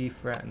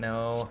 Defrat.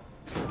 No.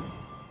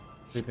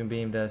 Sweeping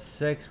beam does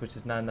 6, which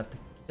is not enough to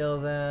kill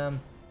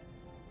them.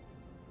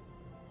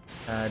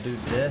 Do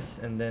this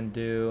and then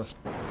do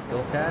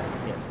Dual Cast.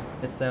 Yes.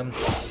 Hits them.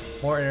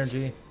 More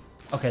energy.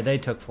 Okay, they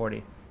took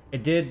 40.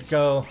 It did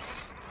go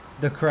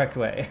the correct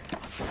way.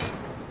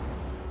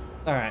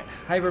 Alright.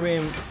 Hyper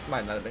beam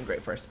might not have been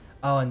great first.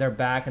 Oh, and they're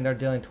back and they're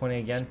dealing 20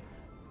 again.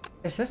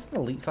 Is this an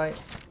elite fight?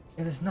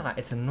 It is not.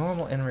 It's a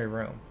normal enemy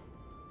room.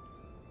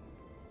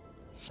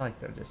 It's like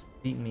they're just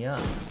beating me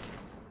up.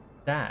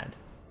 Sad.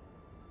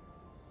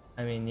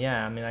 I mean,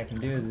 yeah, I mean, I can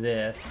do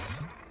this.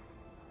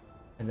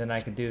 And then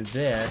I could do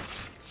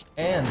this.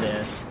 And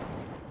this.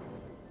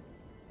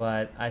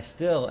 But I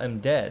still am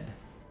dead.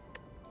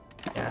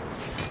 Yeah.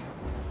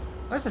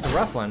 That's just a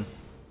rough one.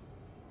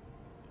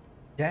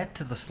 Death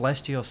to the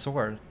Celestial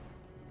Sword.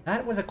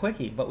 That was a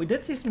quickie, but we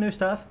did see some new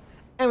stuff.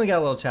 And we got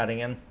a little chatting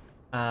in.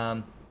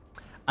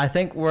 I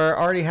think we're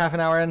already half an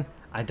hour in.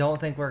 I don't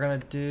think we're gonna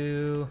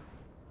do...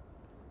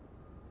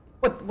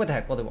 What the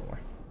heck? We'll do one more.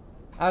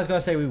 I was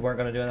gonna say we weren't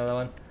gonna do another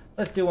one.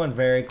 Let's do one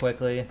very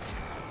quickly.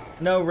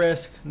 No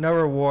risk, no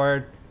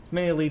reward. As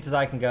many elites as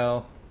I can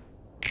go.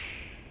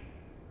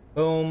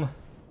 Boom.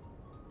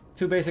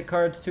 2 basic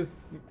cards, 2...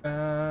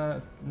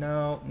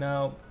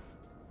 no.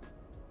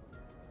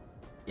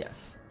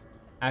 Yes.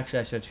 Actually,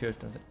 I should choose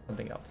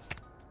something else.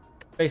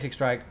 Basic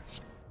strike.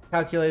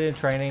 Calculated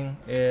training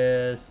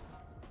is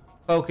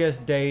focus,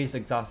 dazed,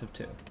 exhaustive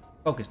 2.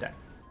 Focus deck.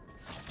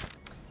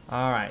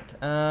 Alright.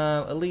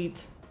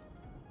 Elite.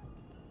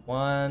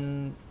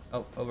 1.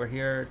 Oh, over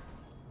here.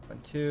 1,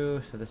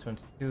 2. So this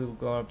one's 2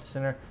 going up the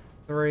center.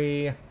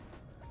 3.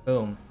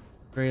 Boom.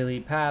 3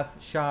 elite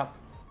path. Shop.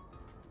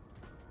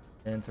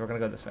 And so we're gonna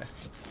go this way.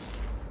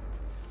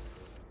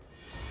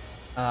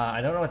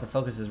 I don't know what the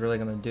focus is really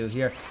going to do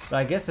here, but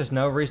I guess there's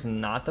no reason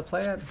not to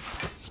play it.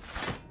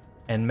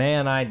 And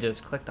man, I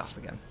just clicked off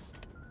again.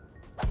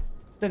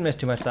 Didn't miss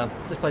too much though.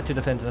 Just played 2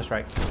 defense and a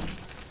strike.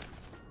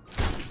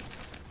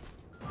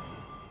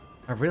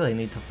 I really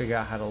need to figure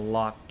out how to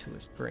lock to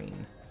a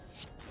screen.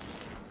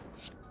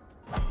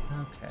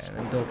 Okay, and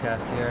then dual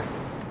cast here.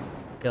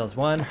 Kills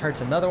one,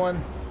 hurts another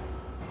one.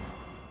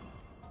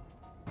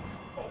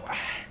 Oh,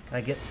 can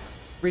I get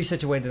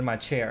resituated in my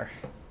chair?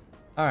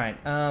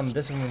 Alright,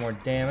 this will be more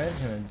damage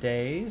and a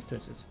dazed,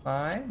 which is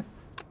fine.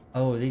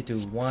 Oh, these do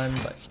 1,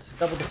 but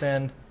double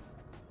defend.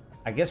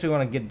 I guess we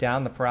want to get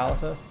down the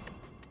paralysis.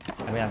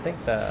 I mean, I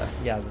think the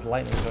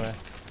lightning's gonna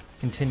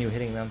continue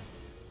hitting them.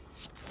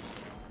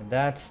 And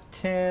that's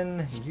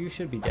 10. You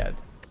should be dead.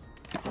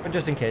 But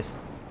just in case.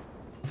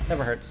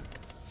 Never hurts.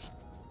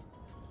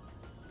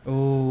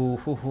 Ooh,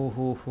 hoo, hoo,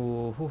 hoo,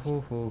 hoo, hoo,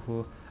 hoo, hoo,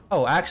 hoo.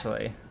 Oh,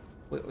 actually,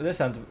 this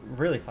sounds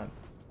really fun.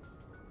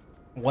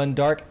 1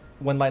 dark,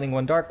 1 lightning,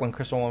 1 dark, 1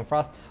 crystal, 1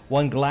 frost,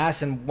 1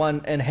 glass, and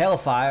 1 and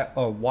hellfire,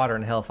 or water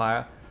and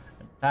hellfire,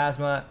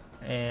 plasma,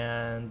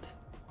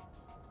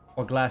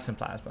 or glass and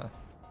plasma.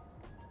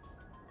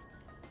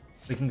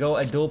 We can go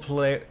a dual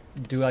play,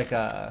 do like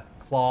a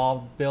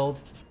claw build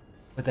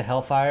with the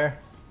hellfire.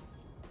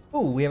 Ooh,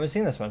 we haven't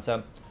seen this one.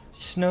 So,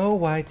 Snow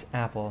White's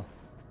apple.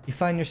 You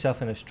find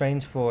yourself in a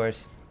strange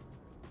forest,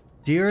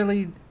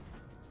 dreary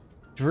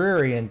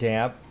and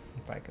damp,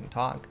 if I can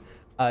talk.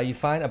 You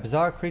find a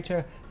bizarre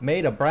creature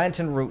made of branch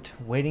and root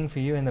waiting for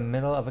you in the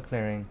middle of a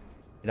clearing.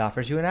 It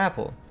offers you an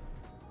apple.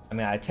 I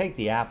mean, I take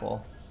the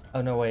apple.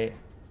 Oh, no, wait.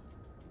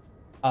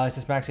 Is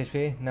this max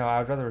HP? No, I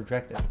would rather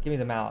reject it. Give me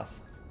the malice.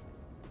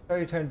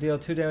 Start your turn, deal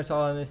 2 damage to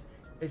all enemies.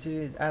 HP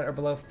is at or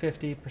below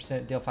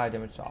 50%, deal 5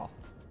 damage to all.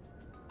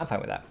 I'm fine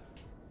with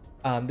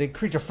that. The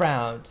creature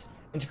frowns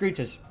and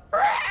screeches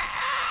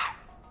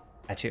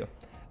at you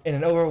in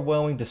an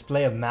overwhelming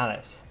display of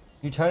malice.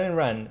 You turn and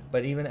run,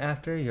 but even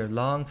after you're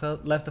long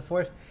left the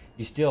forest,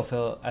 you still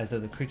feel as though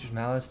the creature's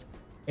malice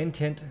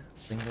intent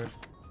lingers.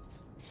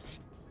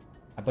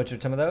 I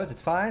butchered some of those,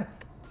 it's fine.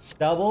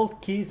 Double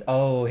keys.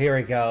 Oh, here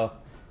we go.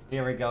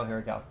 Here we go.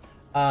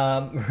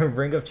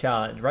 Ring of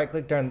challenge. Right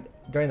click during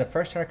the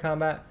first turn of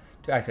combat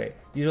to activate.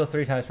 Usual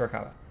 3 times per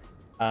combat.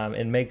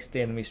 It makes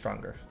the enemy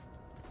stronger.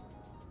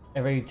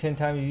 Every 10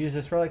 times you use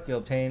this relic, you'll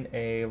obtain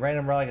a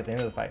random relic at the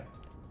end of the fight.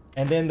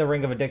 And then the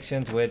Ring of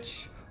Addictions,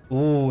 which...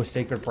 Ooh,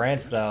 Sacred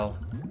Branch, though.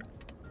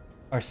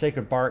 Or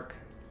Sacred Bark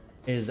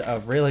is a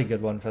really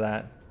good one for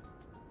that.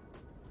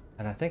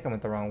 And I think I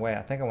went the wrong way.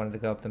 I think I wanted to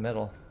go up the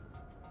middle.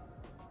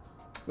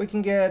 We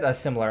can get a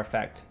similar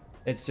effect.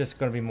 It's just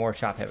going to be more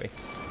chop heavy.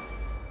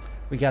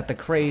 We got the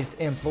Crazed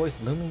Employees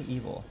Looming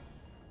Evil.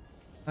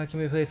 Can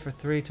be played for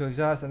 3 to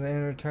exhaust, and then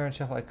in return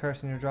shuffle a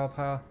curse in your draw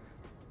pile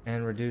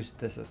and reduce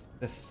this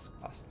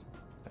cost.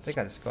 I think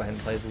I just go ahead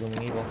and play the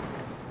Looming Evil.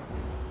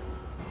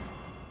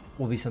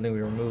 Will be something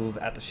we remove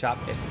at the shop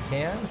if we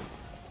can.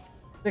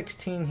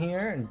 16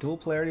 here, and dual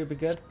polarity would be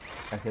good.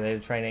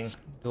 Calculated training,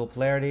 dual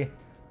polarity.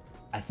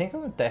 I think I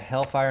want the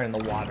hellfire in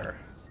the water.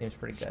 Seems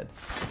pretty good.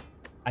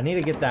 I need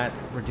to get that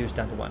reduced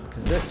down to 1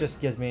 because this just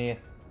gives me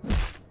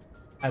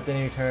at the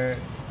end of your turn,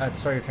 at the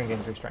start of your turn,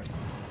 gain 3 strength.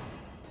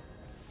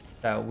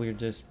 That we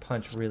just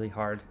punch really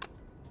hard.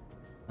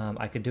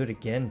 I could do it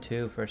again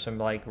too for some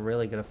like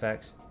really good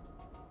effects.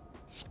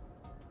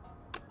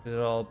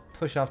 It'll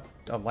push off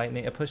a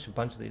lightning. It pushed a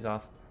bunch of these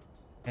off,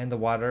 and the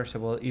water. So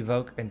we'll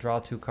evoke and draw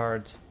 2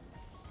 cards.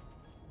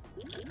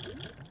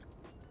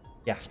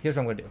 Yeah, here's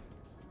what I'm gonna do.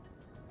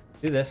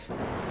 Do this.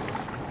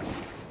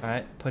 All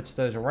right, puts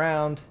those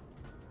around.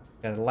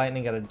 Got a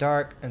lightning, got a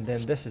dark, and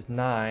then this is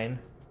 9.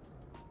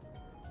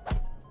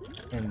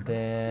 And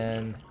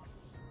then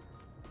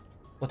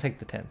we'll take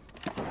the 10.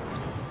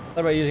 Thought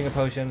about using a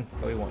potion,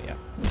 but we won't yet.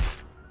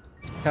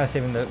 Kind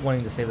of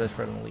wanting to save those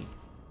for an elite.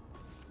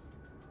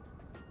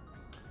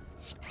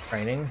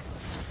 Training.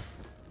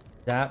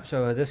 Zap.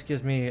 So this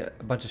gives me a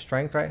bunch of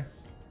strength, right?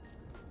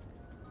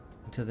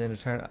 Until the end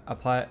of turn.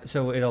 Apply.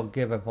 So it'll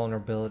give a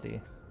vulnerability.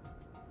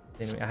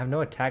 I have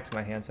no attacks in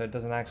my hand, so it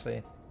doesn't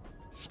actually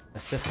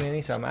assist me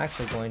any. So I'm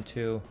actually going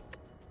to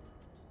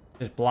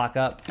just block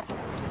up.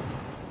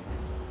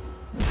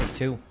 Take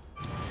 2.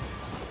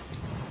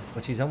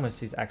 Which he's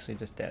actually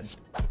just dead.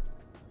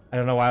 I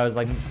don't know why I was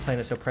like playing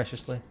it so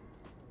preciously.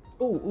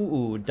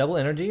 Ooh, double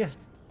energy.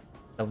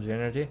 Doubles your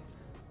energy.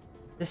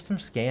 System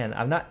scan.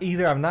 I've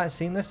not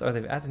seen this, or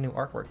they've added new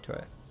artwork to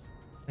it.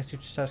 Next to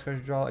each status card,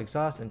 you draw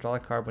exhaust and draw a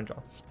card when draw.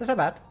 That's not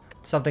bad.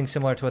 Something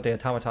similar to what the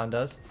automaton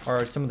does,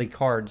 or some of the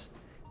cards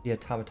the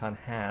automaton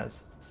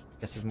has.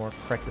 I guess is more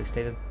correctly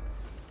stated.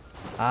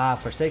 Ah,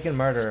 Forsaken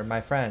Murder,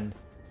 my friend.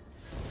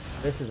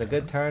 This is a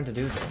good turn to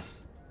do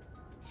this.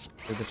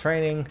 Do the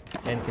training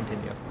and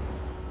continue.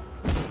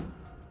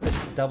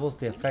 This doubles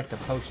the effect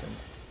of potions.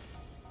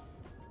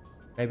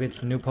 Maybe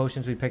it's new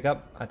potions we pick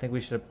up. I think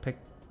we should have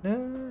picked.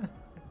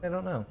 I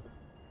don't know.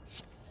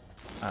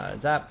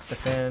 Zap,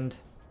 defend.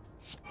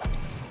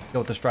 Let's go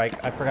with the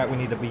strike. I forgot we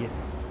need to be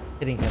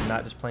hitting him,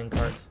 not just playing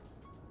cards.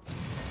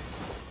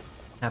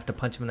 Have to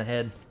punch him in the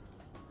head.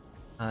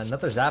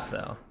 Another zap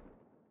though.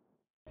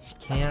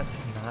 Can't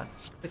not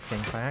click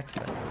things by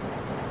accident.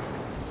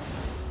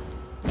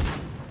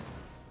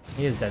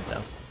 He is dead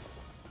though.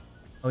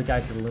 Oh, he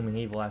died to the looming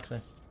evil actually.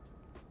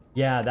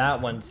 Yeah,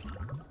 that one's...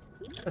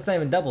 That's not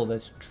even doubled,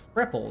 it's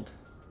tripled.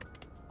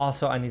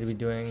 Also, I need to be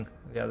doing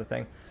the other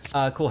thing.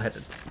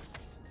 Cool-headed.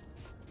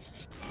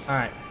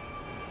 Alright.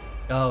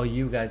 Oh,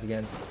 you guys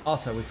again.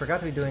 Also, we forgot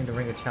to be doing the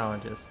Ring of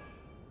Challenges.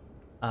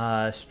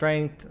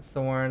 Strength,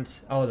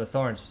 thorns. Oh, the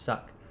thorns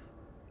suck.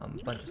 A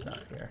bunch of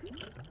stuff here.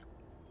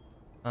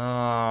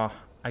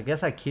 I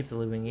guess I keep the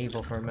Looming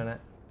Evil for a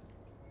minute.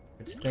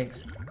 It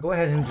stinks. Go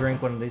ahead and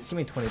drink one of these. Give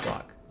me 20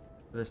 block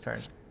for this turn.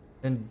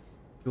 Then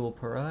dual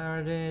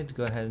polarity.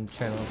 Go ahead and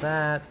channel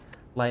that.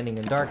 Lightning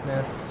and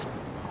darkness.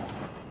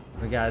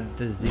 We got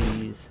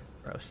disease.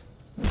 Gross.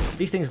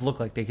 These things look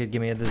like they could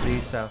give me a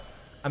disease, so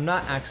I'm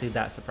not actually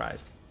that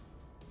surprised.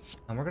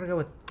 We're gonna go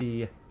with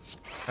the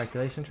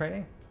calculation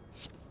training.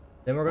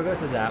 Then we're gonna go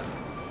with the zap.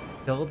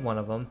 Killed one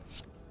of them.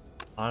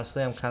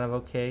 Honestly, I'm kind of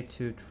okay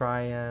to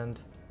try and...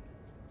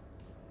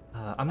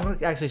 I'm gonna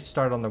actually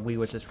start on the Wee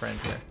Witch's friend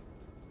here.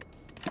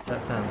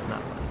 That sounds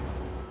not fun.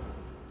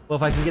 Well,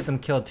 if I can get them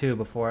killed too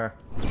before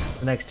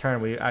the next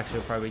turn, we actually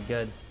will probably be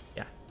good.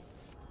 Yeah. I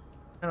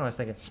don't know what I was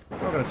thinking.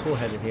 We're gonna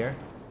cool-head it here.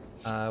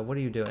 What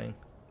are you doing?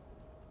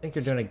 I think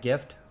you're doing a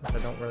gift, which I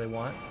don't really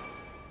want.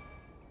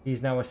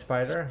 He's now a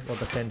spider. We'll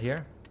defend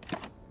here.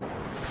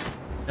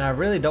 And I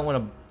really don't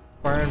want to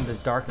burn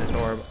this darkness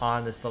orb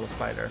on this little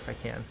spider if I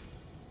can.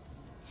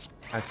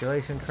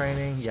 Calculation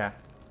training. Yeah.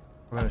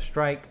 We're going to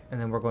strike, and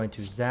then we're going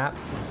to zap.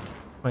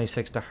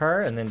 26 to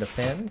her, and then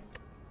defend.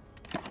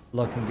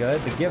 Looking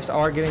good. The gifts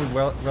are getting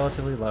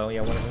relatively low.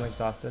 Yeah, one of them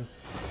exhausted.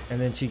 And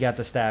then she got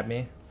to stab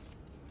me.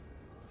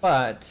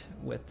 But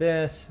with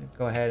this,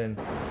 go ahead and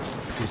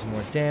do some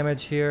more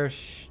damage here.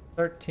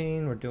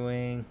 13. We're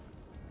doing...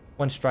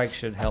 One strike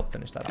should help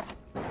finish that off.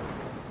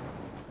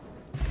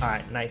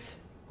 Alright, nice.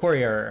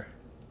 Courier.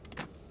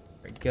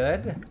 Very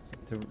good.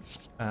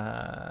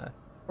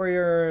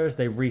 Couriers,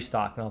 they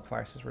restock.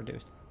 Nullifiers is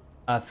reduced.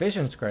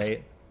 Fission's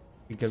great.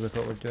 Be good with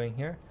what we're doing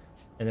here.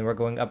 And then we're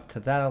going up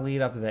to that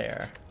elite up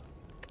there.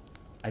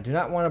 I do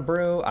not want to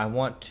brew. I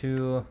want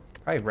to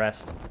probably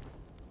rest.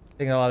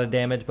 Taking a lot of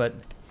damage, but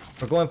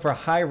we're going for a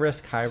high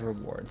risk, high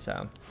reward.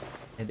 So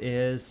it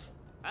is...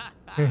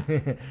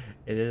 it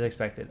is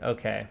expected.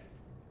 Okay.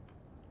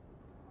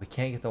 We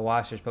can't get the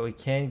washers, but we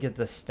can get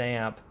the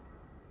stamp.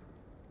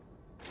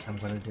 I'm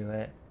going to do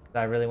it.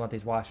 I really want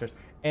these washers.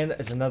 And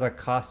it's another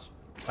cost,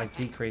 like,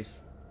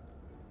 decrease.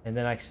 And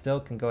then I still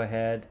can go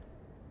ahead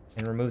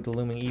and remove the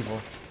Looming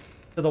Evil.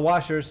 So the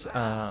washers,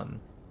 at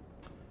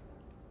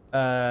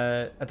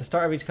the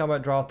start of each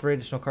combat, draw 3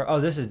 additional cards.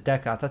 Oh, this is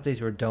Deca. I thought these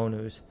were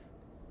Donus.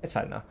 It's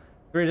fine now.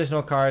 3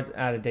 additional cards,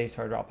 add a days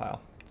to our draw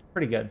pile.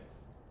 Pretty good.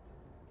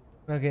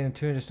 Now getting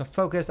 2 additional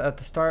focus at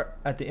the start,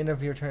 at the end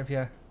of your turn if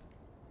you...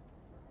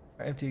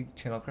 Empty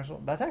channel crystal.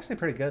 That's actually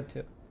pretty good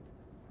too.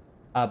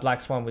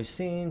 Black Swan we've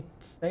seen.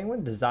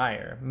 Sanguine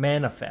Desire.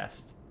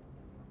 Manifest.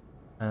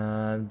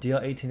 Deal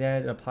 18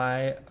 damage and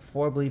apply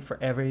 4 bleed for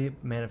every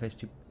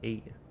manifest you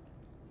paid.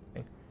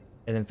 Okay.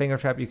 And then Finger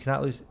Trap. You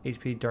cannot lose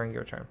HP during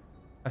your turn.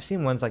 I've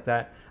seen ones like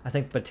that. I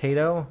think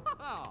Potato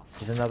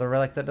is another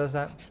relic that does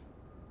that.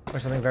 Or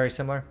something very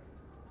similar.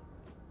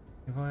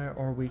 Fire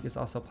or weak is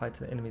also applied to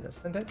the enemy that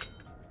sent it.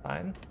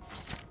 Fine.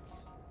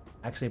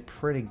 Actually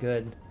pretty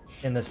good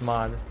in this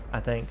mod, I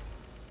think.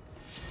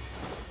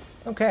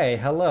 Okay,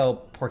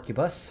 hello,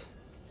 Porcubus.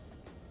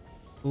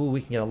 Ooh,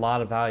 we can get a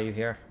lot of value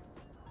here.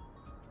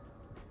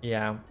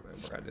 Yeah,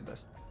 we're gonna do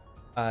this.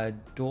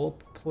 Dual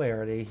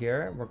polarity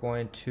here. We're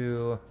going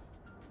to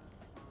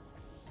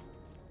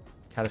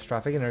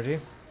catastrophic energy.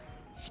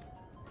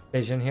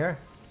 Vision here.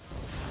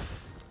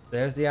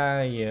 There's the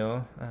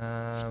IOU.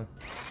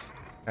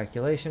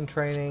 Calculation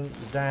training.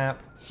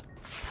 Zap.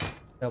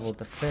 Double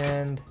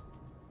defend.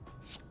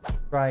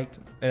 Strike.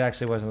 It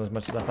actually wasn't as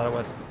much as I thought it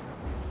was.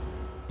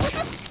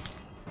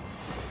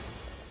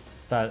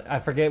 But I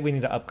forget we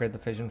need to upgrade the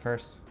fission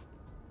first.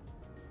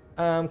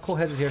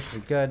 Cool-headed here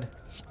should be good.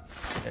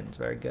 And it's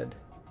very good.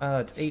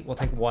 It's 8. We'll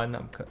take 1.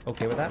 I'm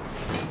okay with that.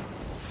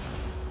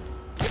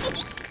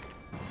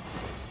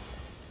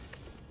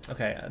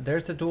 Okay,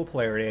 there's the dual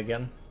polarity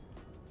again.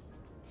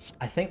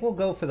 I think we'll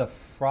go for the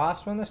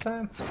frost one this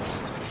time.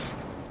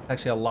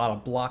 Actually, a lot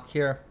of block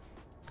here.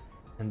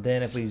 And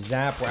then if we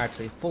zap, we're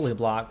actually fully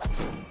blocked.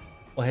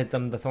 We'll hit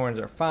them. The thorns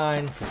are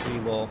fine. We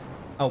will...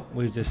 Oh,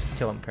 we just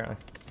kill them apparently.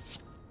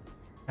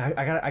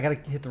 I gotta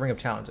hit the ring of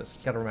challenges.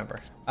 Gotta remember.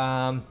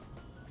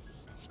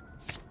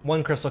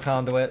 1 crystal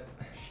conduit.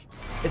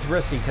 It's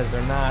risky because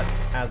they're not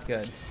as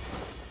good.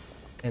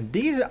 And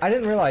these, I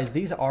didn't realize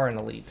these are an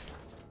elite.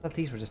 I thought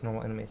these were just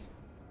normal enemies.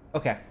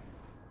 Okay.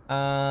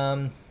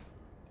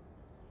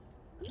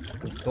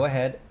 Let's go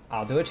ahead.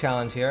 I'll do a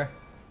challenge here.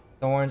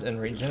 Thorns and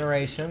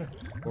regeneration.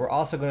 We're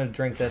also going to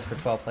drink this for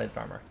 12 plates of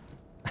armor.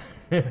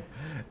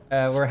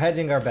 We're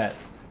hedging our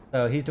bets.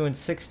 So he's doing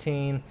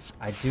 16.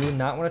 I do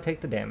not want to take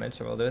the damage,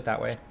 so we'll do it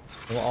that way. And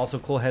we'll also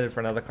cool-headed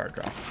for another card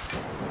draw.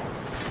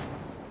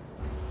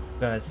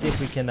 Gonna see if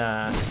we can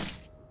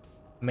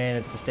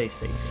manage to stay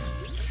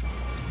safe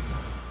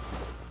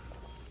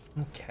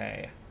here.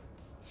 Okay.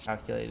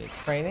 Calculated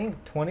training,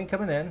 20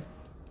 coming in.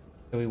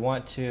 So we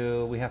want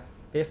to, we have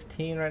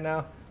 15 right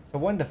now. So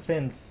one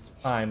defense,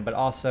 fine, but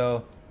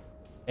also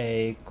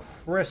a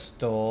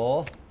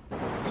crystal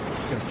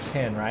gives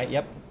 10, right?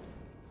 Yep.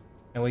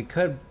 And we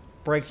could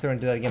break through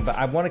and do that again, but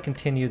I want to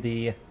continue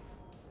the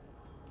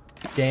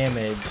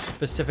damage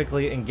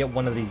specifically and get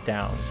one of these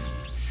down.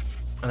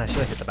 And I should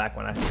have hit the back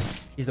one.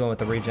 He's the one with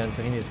the regen,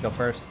 so he needs to go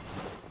first.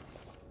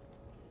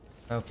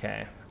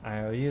 Okay,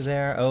 IOU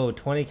there. Oh,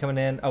 20 coming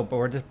in. Oh, but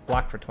we're just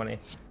blocked for 20.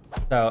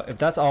 So if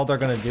that's all they're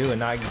gonna do and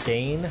not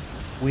gain,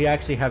 we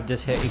actually have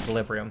just hit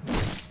equilibrium.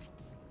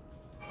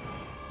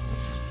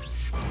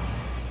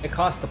 It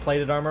costs the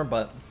plated armor,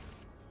 but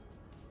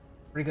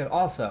pretty good.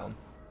 Also,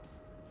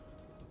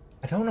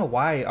 I don't know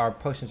why our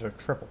potions are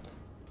tripled.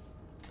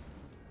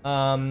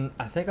 I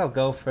think I'll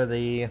go for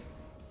the...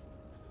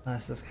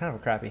 this is kind of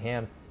a crappy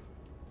hand.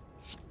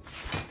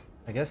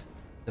 I guess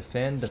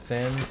defend.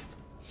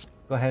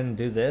 Go ahead and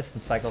do this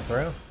and cycle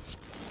through.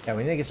 Yeah,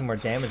 we need to get some more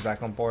damage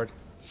back on board.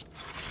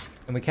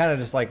 And we kind of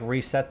just like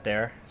reset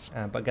there,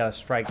 but got a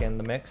strike in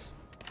the mix.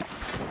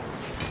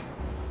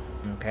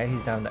 Okay,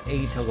 he's down to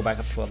 8. He'll go back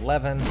up to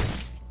 11.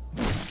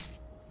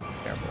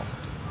 Terrible.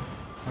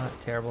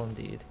 Not terrible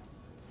indeed.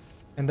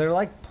 And they're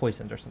like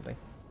poisoned or something.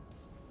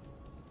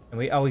 And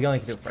we only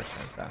can do it first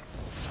time, so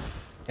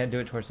can't do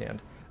it towards the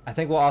end. I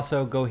think we'll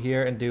also go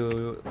here and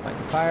do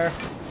lightning fire.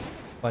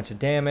 Bunch of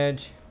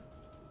damage.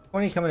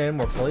 20 coming in,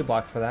 we're fully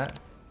blocked for that.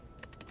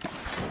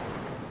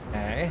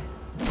 Okay.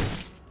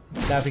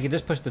 Now if we can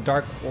just push the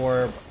dark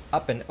orb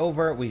up and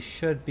over, we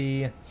should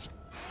be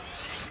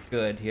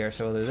good here.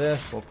 So we'll do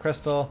this, we'll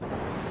crystal,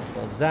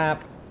 we'll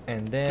zap,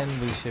 and then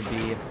we should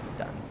be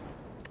done.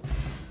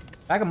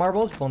 Bag of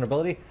marbles,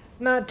 vulnerability.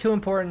 Not too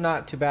important,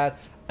 not too bad.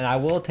 And I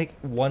will take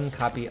 1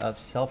 copy of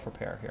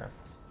self-repair here.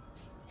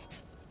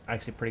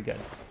 Actually pretty good.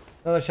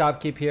 Another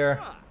shopkeep here.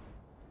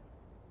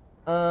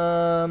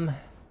 Oh,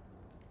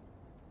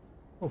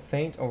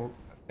 faint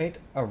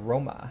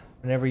aroma.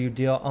 Whenever you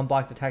deal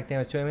unblocked attack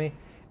damage to enemy,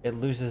 it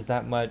loses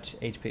that much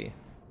HP.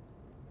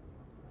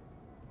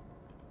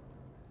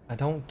 I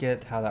don't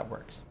get how that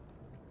works.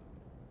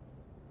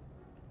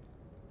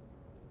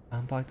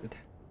 Unblocked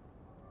attack.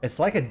 It's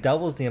like it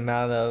doubles the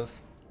amount of...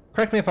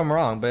 Correct me if I'm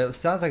wrong, but it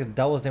sounds like it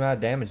doubles the amount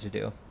of damage you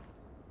do.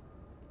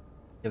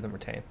 Give them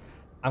retain.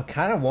 I'm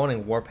kind of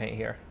wanting war paint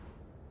here.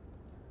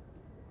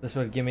 This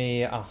would give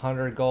me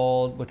 100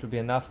 gold, which would be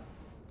enough.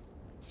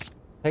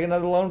 Take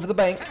another loan for the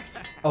bank.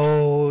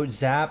 Oh,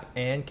 zap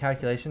and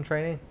calculation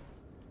training.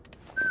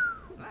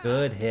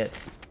 Good hits.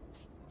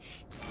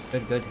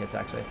 Good hits,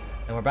 actually.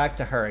 And we're back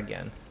to her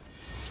again.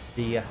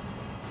 The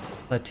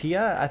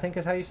Latia, I think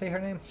is how you say her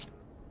name.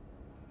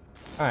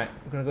 Alright,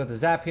 I'm going to go with the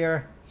zap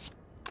here.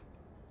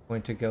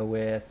 Going to go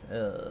with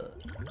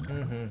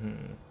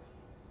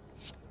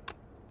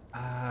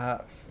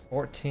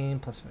 14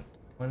 plus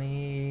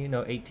 20,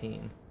 no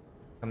 18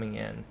 coming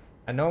in.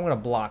 I know I'm gonna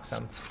block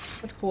some.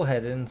 Let's cool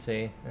headed and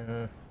see.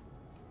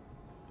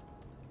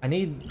 I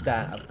need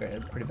that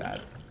upgraded pretty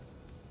bad.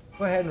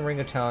 Go ahead and ring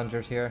of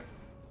challengers here.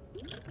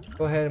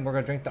 Go ahead and we're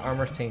gonna drink the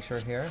armor's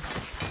tincture here.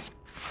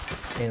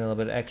 Gain a little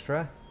bit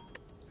extra.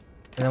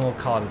 And then we'll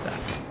call it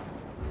that.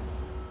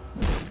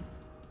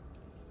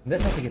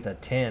 This has to get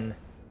that 10.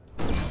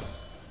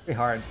 Pretty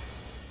hard.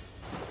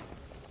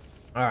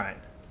 Alright.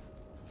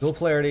 Dual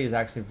polarity is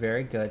actually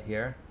very good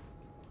here.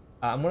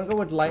 I'm going to go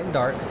with light and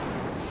dark.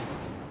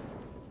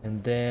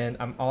 And then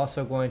I'm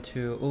also going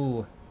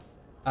to...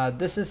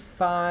 this is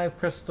 5.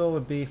 Crystal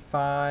would be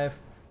 5.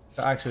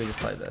 So actually we just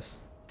play this.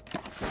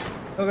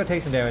 We're going to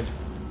take some damage.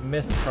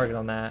 Missed the target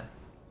on that.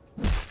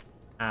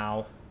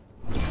 Ow.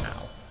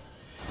 Ow.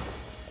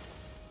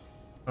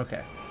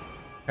 Okay.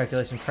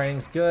 Calculation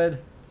training's good.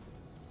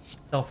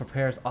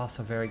 Self-repair is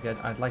also very good.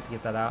 I'd like to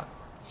get that out.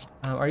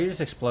 Are you just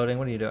exploding?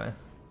 What are you doing?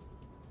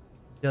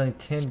 Dealing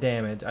 10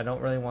 damage. I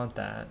don't really want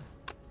that.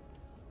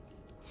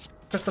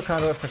 Crystal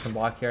conduit for some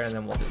block here, and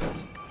then we'll do this.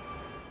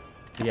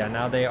 But yeah,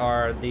 now they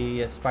are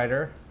the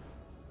spider.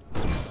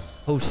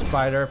 Host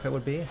spider, if it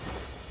would be.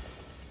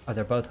 Oh,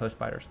 they're both host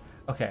spiders.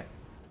 Okay.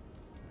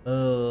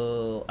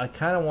 Oh, I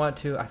kind of want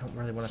to. I don't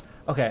really want to.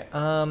 Okay.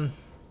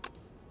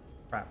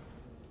 Crap.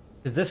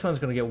 Because this one's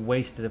going to get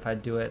wasted if I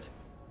do it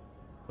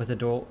with a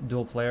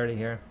dual polarity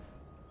here.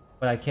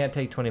 But I can't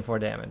take 24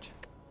 damage.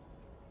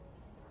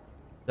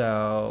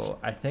 So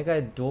I think I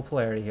had dual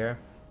polarity here.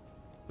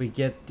 We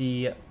get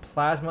the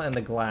plasma and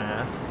the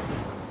glass.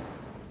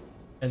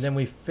 And then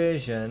we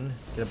fission,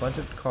 get a bunch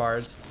of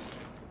cards,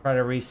 try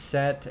to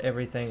reset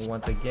everything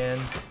once again.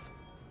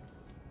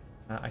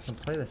 I can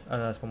play this. Oh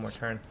no, that's one more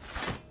turn.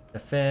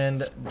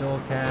 Defend, dual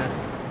cast,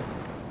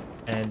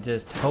 and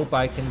just hope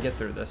I can get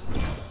through this.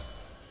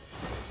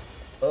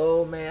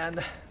 Oh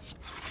man.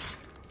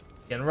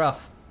 Getting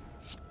rough.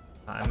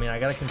 I mean, I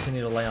gotta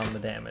continue to lay on the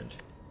damage.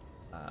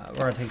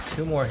 We're gonna take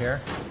 2 more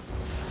here.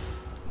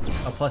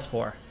 Oh, plus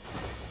 4.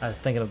 I was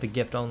thinking of the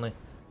gift only.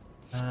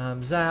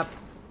 Zap.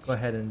 Go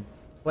ahead and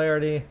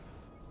clarity.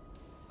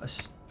 A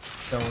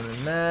stone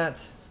in that.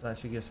 So that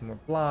should give some more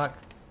block.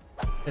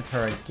 Hit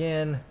her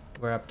again.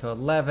 We're up to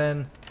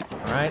 11.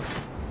 Alright.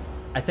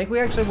 I think we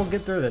actually will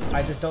get through this.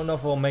 I just don't know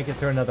if we'll make it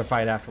through another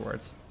fight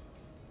afterwards.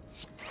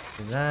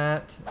 Do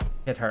that.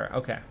 Hit her.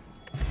 Okay.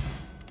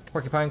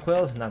 Porcupine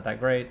Quills, not that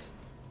great.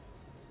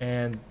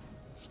 And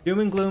Doom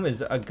and Gloom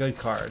is a good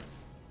card.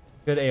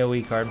 Good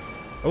AoE card.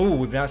 Oh,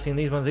 we've not seen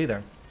these ones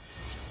either.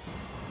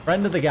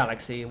 Friend of the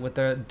Galaxy with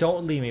the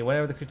Don't Leave Me.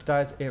 Whenever the creature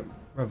dies, it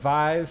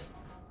revives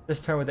this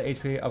turn with the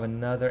HP of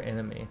another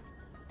enemy.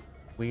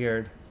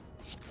 Weird.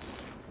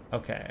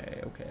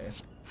 Okay, okay.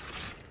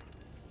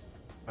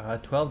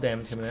 12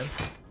 damage coming in.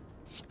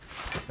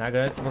 Not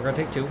good. We're gonna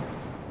take 2.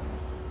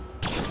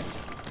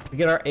 To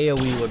get our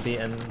AoE would be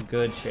in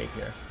good shape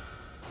here.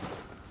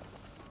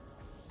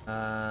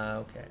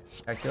 Okay.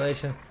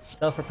 Calculation.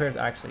 Self-repair is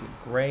actually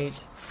great.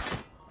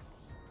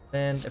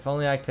 And if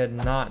only I could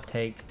not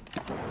take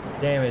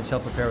damage,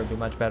 self-repair would be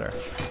much better.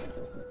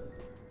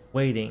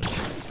 Waiting.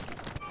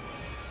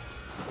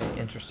 Okay,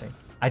 interesting.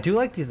 I do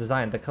like the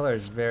design. The color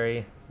is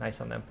very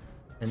nice on them.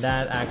 And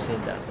that actually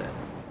does it.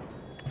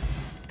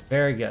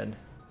 Very good.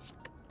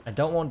 I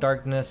don't want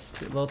darkness.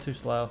 A little too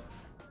slow.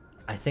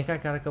 I think I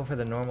gotta go for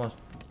the normal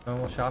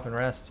shop and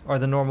rest. Or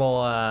the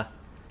normal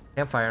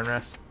campfire and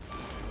rest.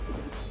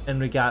 And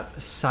we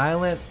got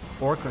Silent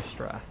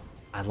Orchestra.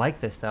 I like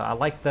this though. I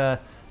like the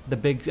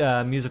big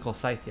musical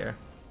scythe here.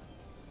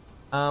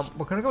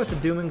 We're gonna go with the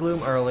Doom and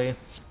Gloom early.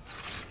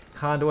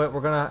 Conduit,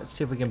 we're gonna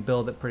see if we can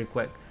build it pretty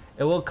quick.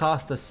 It will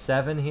cost us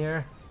 7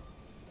 here.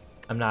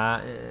 I'm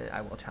not,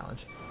 I will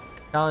challenge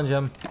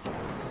him.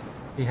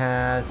 He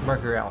has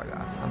Mercury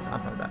Allergos. I'm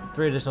fine with that.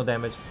 3 additional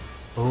damage.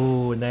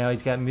 Ooh, now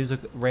he's got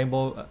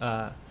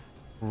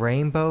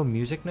rainbow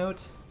music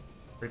notes.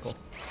 Pretty cool.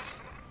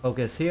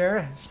 Focus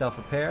here,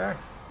 self-repair,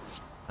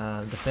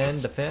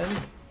 defend.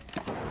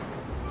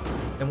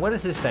 And what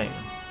is his thing?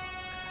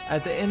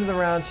 At the end of the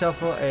round,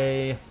 shuffle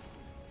a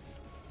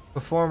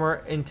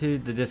performer into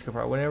the disco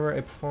pile. Whenever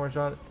a performer is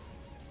on,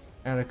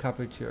 add a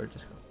copy to your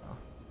disco pile.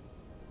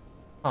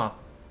 Huh.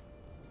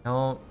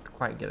 Don't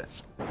quite get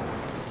it.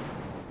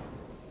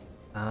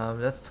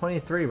 That's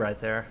 23 right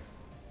there.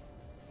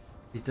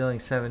 He's dealing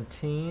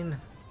 17.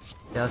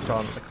 Yeah, let's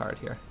draw another card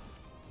here.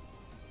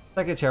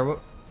 Second chair.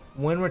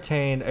 When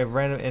retained, a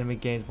random enemy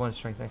gains 1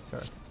 strength next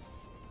turn.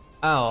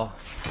 Oh.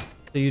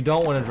 So you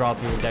don't want to draw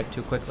through your deck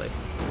too quickly.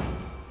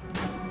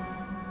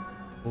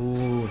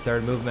 Ooh,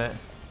 3rd movement.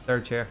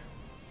 3rd chair.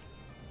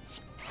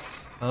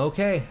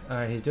 Okay.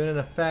 Alright, he's doing an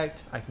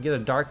effect. I can get a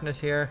darkness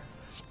here.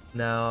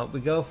 Now,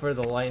 we go for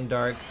the light and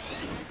dark.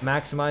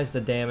 Maximize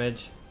the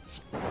damage.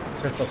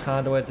 Crystal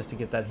Conduit just to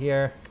get that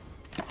here.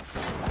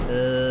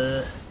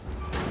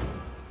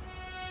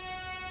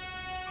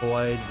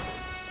 Void.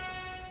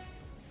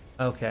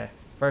 Okay.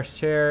 First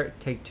chair,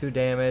 take 2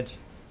 damage.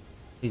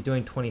 He's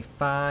doing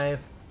 25.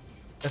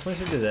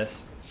 Definitely should do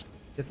this.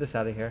 Get this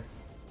out of here.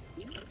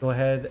 Go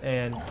ahead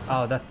and...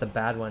 Oh, that's the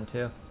bad one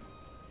too.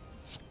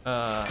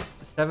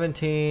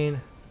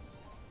 17.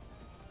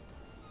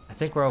 I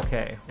think we're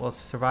okay. We'll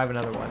survive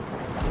another one.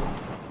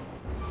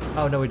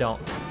 Oh, no we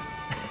don't.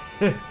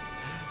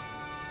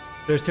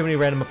 There's too many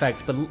random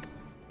effects, but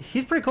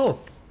he's pretty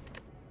cool.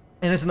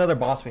 And it's another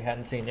boss we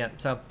hadn't seen yet,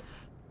 so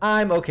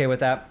I'm okay with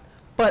that.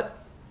 But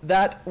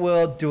that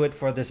will do it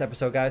for this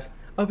episode, guys.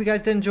 I hope you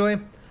guys did enjoy.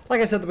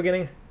 Like I said at the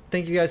beginning,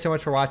 thank you guys so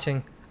much for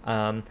watching.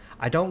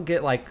 I don't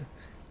get like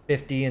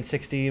 50 and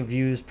 60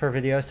 views per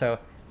video, so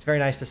it's very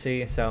nice to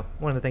see. So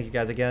I wanted to thank you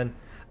guys again.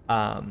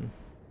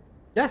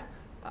 Yeah,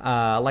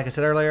 like I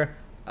said earlier,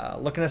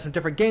 looking at some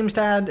different games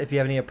to add. If you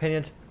have any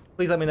opinions,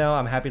 please let me know.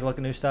 I'm happy to look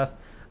at new stuff,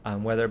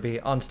 whether it be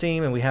on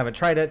Steam and we haven't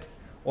tried it,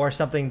 or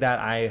something that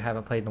I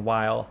haven't played in a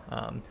while.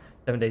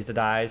 7 Days to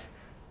Die's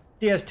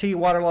DST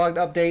waterlogged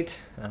update.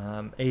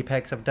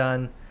 Apex I've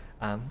done.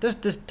 There's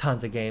just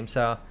tons of games,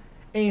 so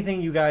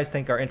anything you guys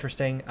think are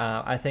interesting.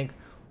 I think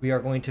we are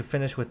going to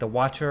finish with the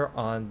Watcher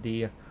on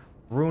the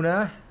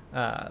Ruina,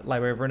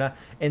 Library of Ruina,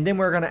 and then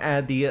we're going to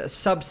add the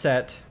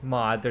subset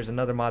mod. There's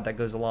another mod that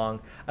goes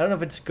along. I don't know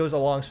if it goes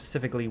along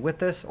specifically with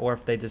this, or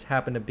if they just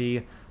happen to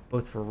be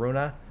both for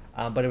Ruina,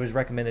 but it was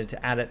recommended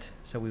to add it,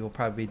 so we will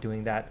probably be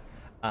doing that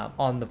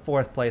on the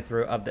 4th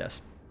playthrough of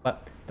this.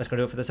 But that's going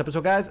to do it for this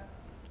episode, guys,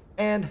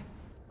 and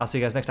I'll see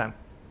you guys next time.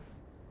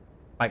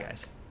 Bye,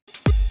 guys.